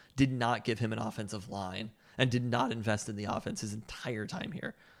who did not give him an offensive line and did not invest in the offense his entire time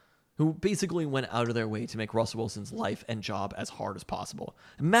here, who basically went out of their way to make Russell Wilson's life and job as hard as possible.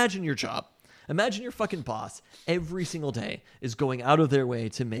 Imagine your job. Imagine your fucking boss every single day is going out of their way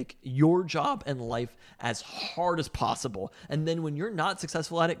to make your job and life as hard as possible. And then when you're not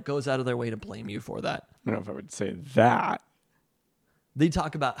successful at it, goes out of their way to blame you for that. I don't know if I would say that. They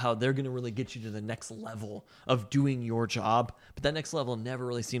talk about how they're going to really get you to the next level of doing your job, but that next level never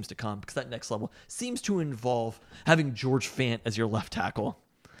really seems to come because that next level seems to involve having George Fant as your left tackle.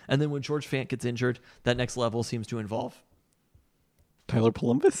 And then when George Fant gets injured, that next level seems to involve Tyler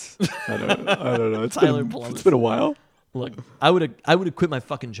Columbus? I don't know. Tyler Columbus. It's been a while. Look, I would have quit my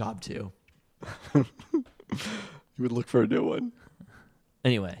fucking job too. You would look for a new one.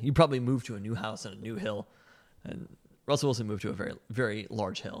 Anyway, you probably moved to a new house on a new hill, and Russell Wilson moved to a very, very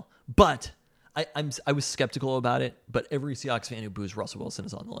large hill. But I was skeptical about it. But every Seahawks fan who boos Russell Wilson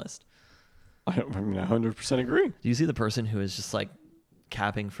is on the list. I 100% agree. Do you see the person who is just like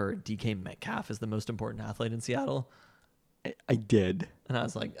capping for DK Metcalf as the most important athlete in Seattle? I did. And I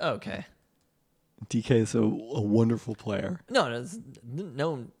was like, oh, okay. DK is a wonderful player.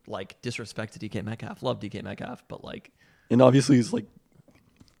 No like disrespect to DK Metcalf. Love DK Metcalf, but like, and obviously he's like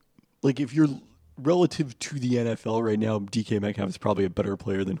if you're relative to the NFL right now, DK Metcalf is probably a better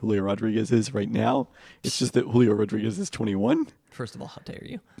player than Julio Rodriguez is right now. It's just that Julio Rodriguez is 21. First of all, how dare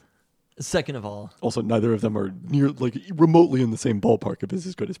you? Second of all, also neither of them are near remotely in the same ballpark of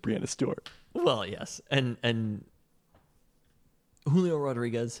as good as Breanna Stewart. Well, yes, and Julio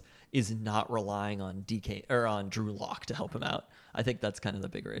Rodriguez is not relying on DK or on Drew Lock to help him out. I think that's kind of the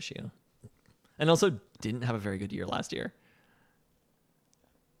bigger issue. And also didn't have a very good year last year.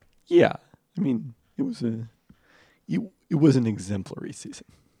 Yeah. I mean, it was an exemplary season.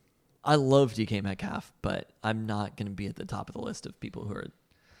 I love DK Metcalf, but I'm not going to be at the top of the list of people who are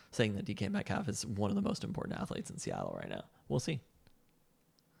saying that DK Metcalf is one of the most important athletes in Seattle right now. We'll see.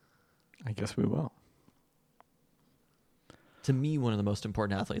 I guess we will. To me, one of the most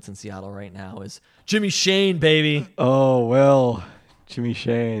important athletes in Seattle right now is Jimmy Shane, baby. Oh, well, Jimmy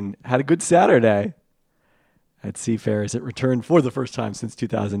Shane had a good Saturday at Seafair as it returned for the first time since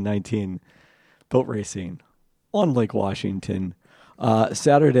 2019. Boat racing on Lake Washington.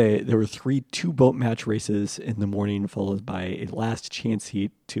 Saturday, there were 3 two-boat match races in the morning, followed by a last chance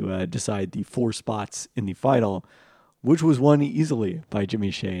heat to decide the 4 spots in the final, which was won easily by Jimmy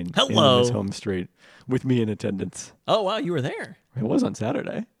Shane in his home straight with me in attendance. Oh, wow, you were there. It was on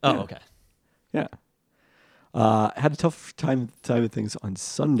Saturday. Oh, yeah. Okay. Yeah. Had a tough time with things on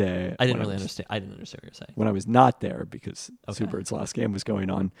Sunday. I didn't understand what you were saying. When I was not there because Superbird's last game was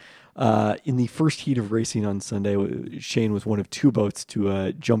going on. In the first heat of racing on Sunday, Shane was one of 2 boats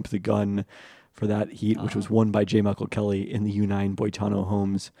to jump the gun for that heat, which was won by J. Michael Kelly in the U9 Boitano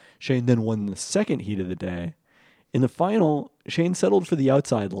Homes. Shane then won the second heat of the day. In the final, Shane settled for the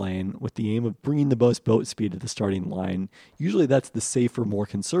outside lane with the aim of bringing the most boat speed to the starting line. Usually that's the safer, more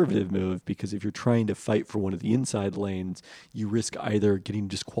conservative move because if you're trying to fight for one of the inside lanes, you risk either getting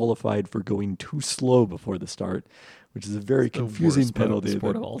disqualified for going too slow before the start, which is a very confusing penalty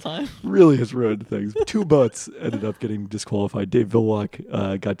sport of all time. Really has ruined things. 2 boats ended up getting disqualified. Dave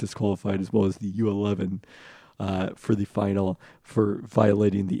Villwock got disqualified as well as the U11. For the final for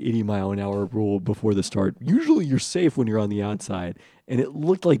violating the 80-mile-an-hour rule before the start. Usually you're safe when you're on the outside, and it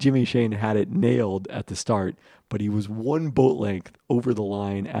looked like Jimmy Shane had it nailed at the start, but he was 1 boat length over the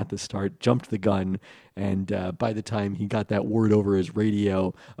line at the start, jumped the gun, and by the time he got that word over his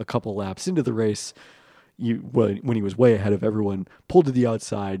radio a couple laps into the race, when he was way ahead of everyone, pulled to the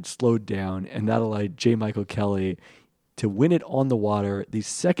outside, slowed down, and that allowed J. Michael Kelly to win it on the water, the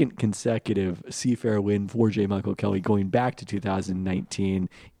second consecutive Seafair win for J. Michael Kelly going back to 2019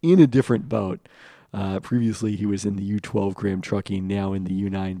 in a different boat. Previously, he was in the U12 Graham Trucking, now in the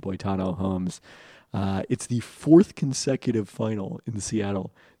U9 Boitano Homes. It's the 4th consecutive final in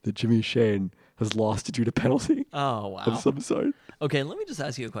Seattle that Jimmy Shane has lost due to penalty. Oh, wow. Of some sort. Okay, let me just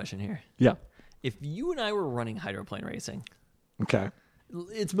ask you a question here. Yeah. If you and I were running hydroplane racing, okay,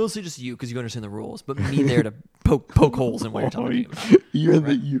 it's mostly just you because you understand the rules, but me there to poke holes in what you're talking about.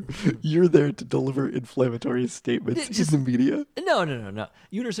 You're there to deliver inflammatory statements in the media. No.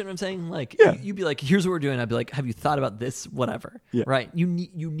 You understand what I'm saying? Like, yeah. You'd be like, here's what we're doing. I'd be like, have you thought about this? Whatever. Yeah. Right? You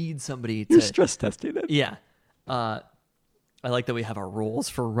need somebody to... You're stress testing it. Yeah. I like that we have our rules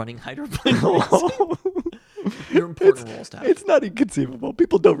for running hydroplane racing. They're important rules to have. It's not inconceivable.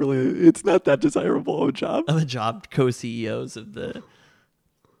 People don't really... It's not that desirable of a job. Of a job, co-CEOs of the...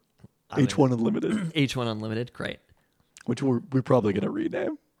 H1 Unlimited. H1 Unlimited, great. Which we're probably going to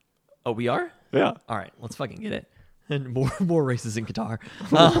rename. Oh, we are? Yeah. All right, let's fucking get it. And more races in Qatar.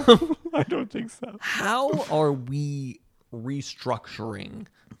 I don't think so. How are we restructuring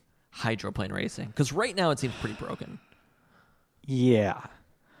hydroplane racing? Because right now it seems pretty broken. Yeah.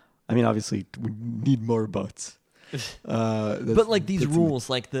 I mean, obviously, we need more boats. But like these rules,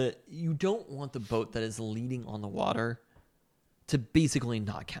 like you don't want the boat that is leading on the water to basically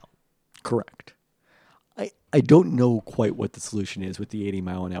not count. Correct. I don't know quite what the solution is with the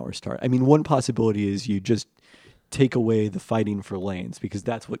 80-mile-an-hour start. I mean, one possibility is you just take away the fighting for lanes, because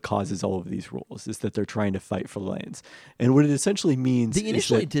that's what causes all of these rules, is that they're trying to fight for lanes. And what it essentially means They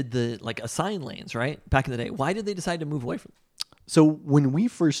initially is did the assigned lanes, right? Back in the day. Why did they decide to move away from so when we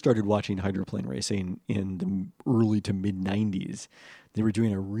first started watching hydroplane racing in the early to mid 90s, they were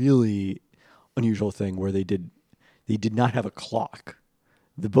doing a really unusual thing where they did not have a clock.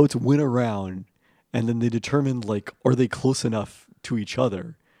 The boats went around and then they determined, like, are they close enough to each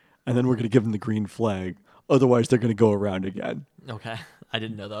other? And then we're going to give them the green flag. Otherwise, they're going to go around again. Okay. I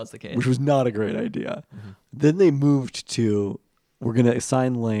didn't know that was the case. Which was not a great idea. Mm-hmm. Then they moved to, we're going to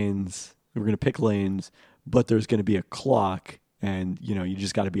assign lanes, we're going to pick lanes, but there's going to be a clock, and, you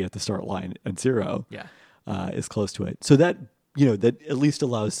just got to be at the start line at 0. Yeah. As close to it. So that, that at least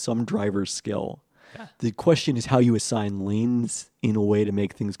allows some driver skill. Yeah. The question is how you assign lanes in a way to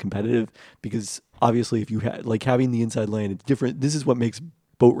make things competitive, because obviously if you having the inside lane, it's different. This is what makes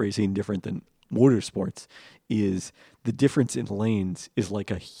boat racing different than motorsports, is the difference in lanes is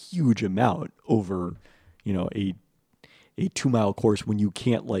like a huge amount over, a 2-mile course, when you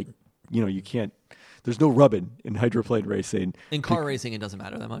can't you can't, there's no rubbing in hydroplane racing. In car racing, it doesn't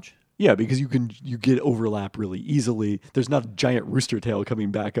matter that much. Yeah, because you get overlap really easily. There's not a giant rooster tail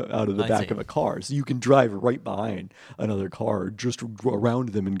coming back out of the back of a car, so you can drive right behind another car, just around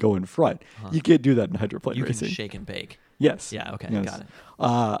them and go in front. You can't do that in hydroplane racing. You can shake and bake. Yes. Yeah. Okay. Yes. Got it.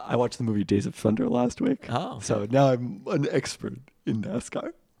 I watched the movie Days of Thunder last week. Oh. Okay. So now I'm an expert in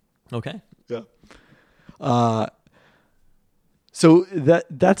NASCAR. Okay. Yeah. So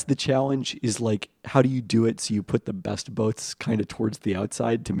that's the challenge, is like, how do you do it so you put the best boats kind of towards the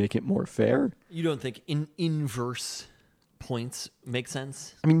outside to make it more fair? You don't think inverse points make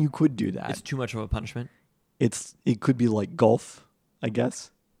sense? I mean, you could do that. It's too much of a punishment. It could be like golf, I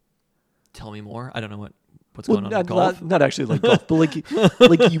guess. Tell me more. I don't know what's going on in golf. Not actually like golf, but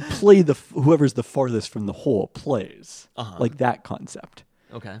like you play whoever's the farthest from the hole plays. Like that concept.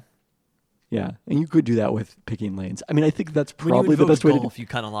 Okay. Yeah, and you could do that with picking lanes. I mean, I think that's when probably you the best way to golf, you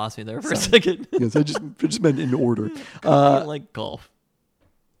kind of lost me there for a second. Yes, I just meant in order. Like golf.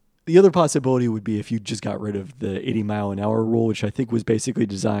 The other possibility would be if you just got rid of the 80-mile-an-hour rule, which I think was basically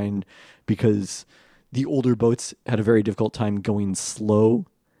designed because the older boats had a very difficult time going slow,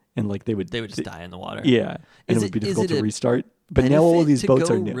 and like they would just die in the water. Yeah, and it would be difficult to restart. But now all of these boats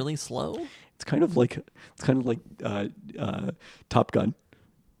are new. Really slow. It's kind of like Top Gun.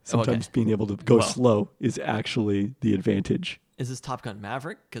 Sometimes being able to go slow is actually the advantage. Is this Top Gun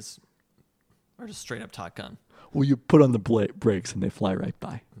Maverick? Or just straight up Top Gun? Well, you put on the brakes and they fly right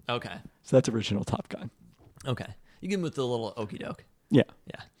by. Okay. So that's original Top Gun. Okay. You give them with the little okey doke. Yeah.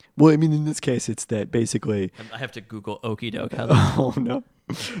 Yeah. Well, I mean, in this case, it's that basically... I have to Google okey doke. Oh, no.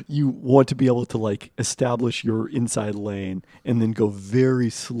 You want to be able to like establish your inside lane and then go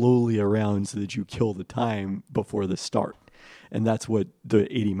very slowly around so that you kill the time before the start. And that's what the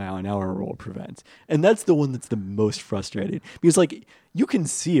 80-mile-an-hour rule prevents. And that's the one that's the most frustrating. Because, like, you can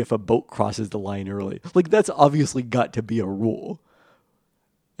see if a boat crosses the line early. Like, that's obviously got to be a rule.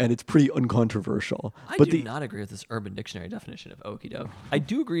 And it's pretty uncontroversial. I do not agree with this Urban Dictionary definition of okey doke. I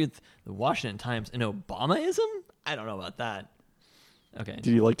do agree with the Washington Times and Obamaism. I don't know about that. Okay.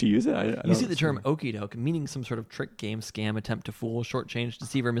 Do you like to use it? You see the term okey doke, meaning some sort of trick, game, scam, attempt to fool, shortchange,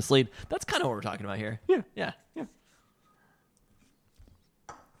 deceive, or mislead. That's kind of what we're talking about here. Yeah. Yeah. Yeah.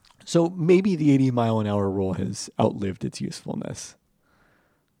 So maybe the 80-mile-an-hour rule has outlived its usefulness.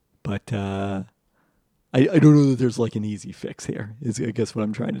 But I don't know that there's like an easy fix here, is I guess what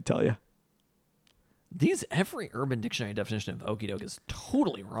I'm trying to tell you. Every Urban Dictionary definition of okey doke is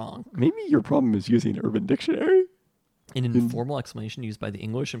totally wrong. Maybe your problem is using Urban Dictionary. An informal explanation used by the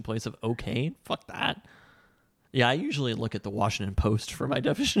English in place of okay? Fuck that. Yeah, I usually look at the Washington Post for my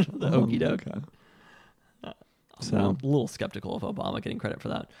definition of the okey doke. Okay. I'm a little skeptical of Obama getting credit for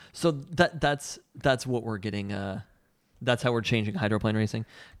that. So that's what we're getting. That's how we're changing hydroplane racing.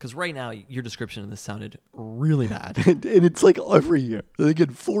 Because right now, your description of this sounded really bad. and it's like every year. They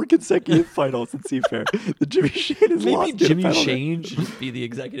get 4 consecutive finals at Seafair. The Jimmy Shane is lost. Maybe Jimmy Shane should be the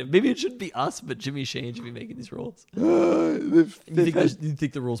executive. Maybe it shouldn't be us, but Jimmy Shane should be making these rules. You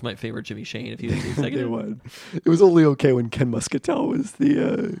think the rules might favor Jimmy Shane if he was the executive? They would. It was only okay when Ken Muscatel was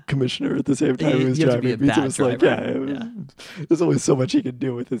the commissioner at the same time he was driving. It was like, there's only so much he could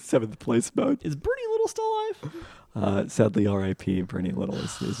do with his 7th place boat. Is Bernie Little still alive? Sadly, R.I.P. Bernie Little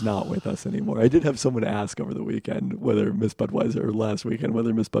is not with us anymore. I did have someone ask over the weekend whether Miss Budweiser, or last weekend,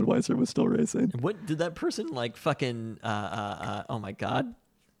 whether Miss Budweiser was still racing. What did that person like fucking, oh my God.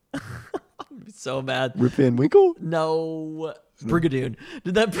 I'm so mad. Rip Van Winkle? No. Brigadoon.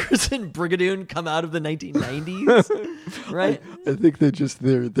 Did that person Brigadoon come out of the 1990s? Right? I think they just,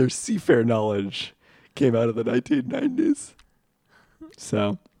 their seafair knowledge came out of the 1990s.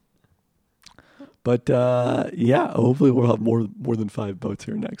 So... But yeah, hopefully we'll have more than 5 boats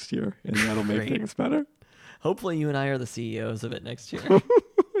here next year, and that'll make Great. things better. Hopefully you and I are the CEOs of it next year.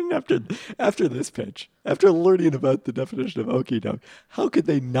 after this pitch, after learning about the definition of okie doke, how could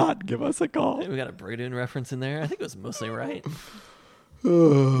they not give us a call? We got a Brigadoon reference in there. I think it was mostly right.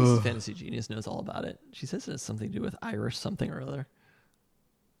 This Fantasy Genius knows all about it. She says it has something to do with Irish something or other.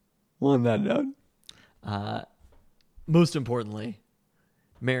 Well, on that note, Most importantly,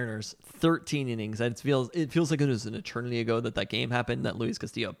 Mariners, 13 innings. It feels like it was an eternity ago that game happened, that Luis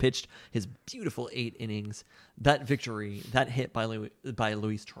Castillo pitched his beautiful 8 innings. That victory, that hit by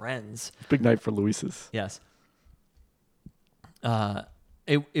Luis Torrens. big night for Luis's. Yes.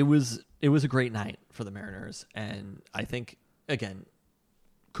 It was a great night for the Mariners, and I think, again,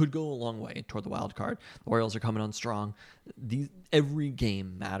 could go a long way toward the wild card. The Orioles are coming on strong. Every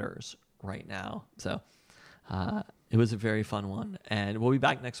game matters right now. So it was a very fun one. And we'll be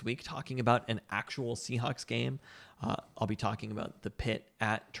back next week talking about an actual Seahawks game. I'll be talking about the pit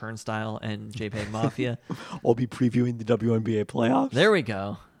at Turnstile and JPEG Mafia. I'll be previewing the WNBA playoffs. There we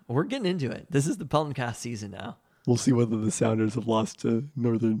go. We're getting into it. This is the Peltoncast season now. We'll see whether the Sounders have lost to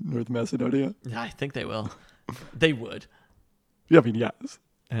North Macedonia. I think they will. They would. Yeah, I mean, yes.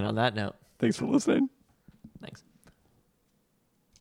 And on that note, Thanks for listening. thanks.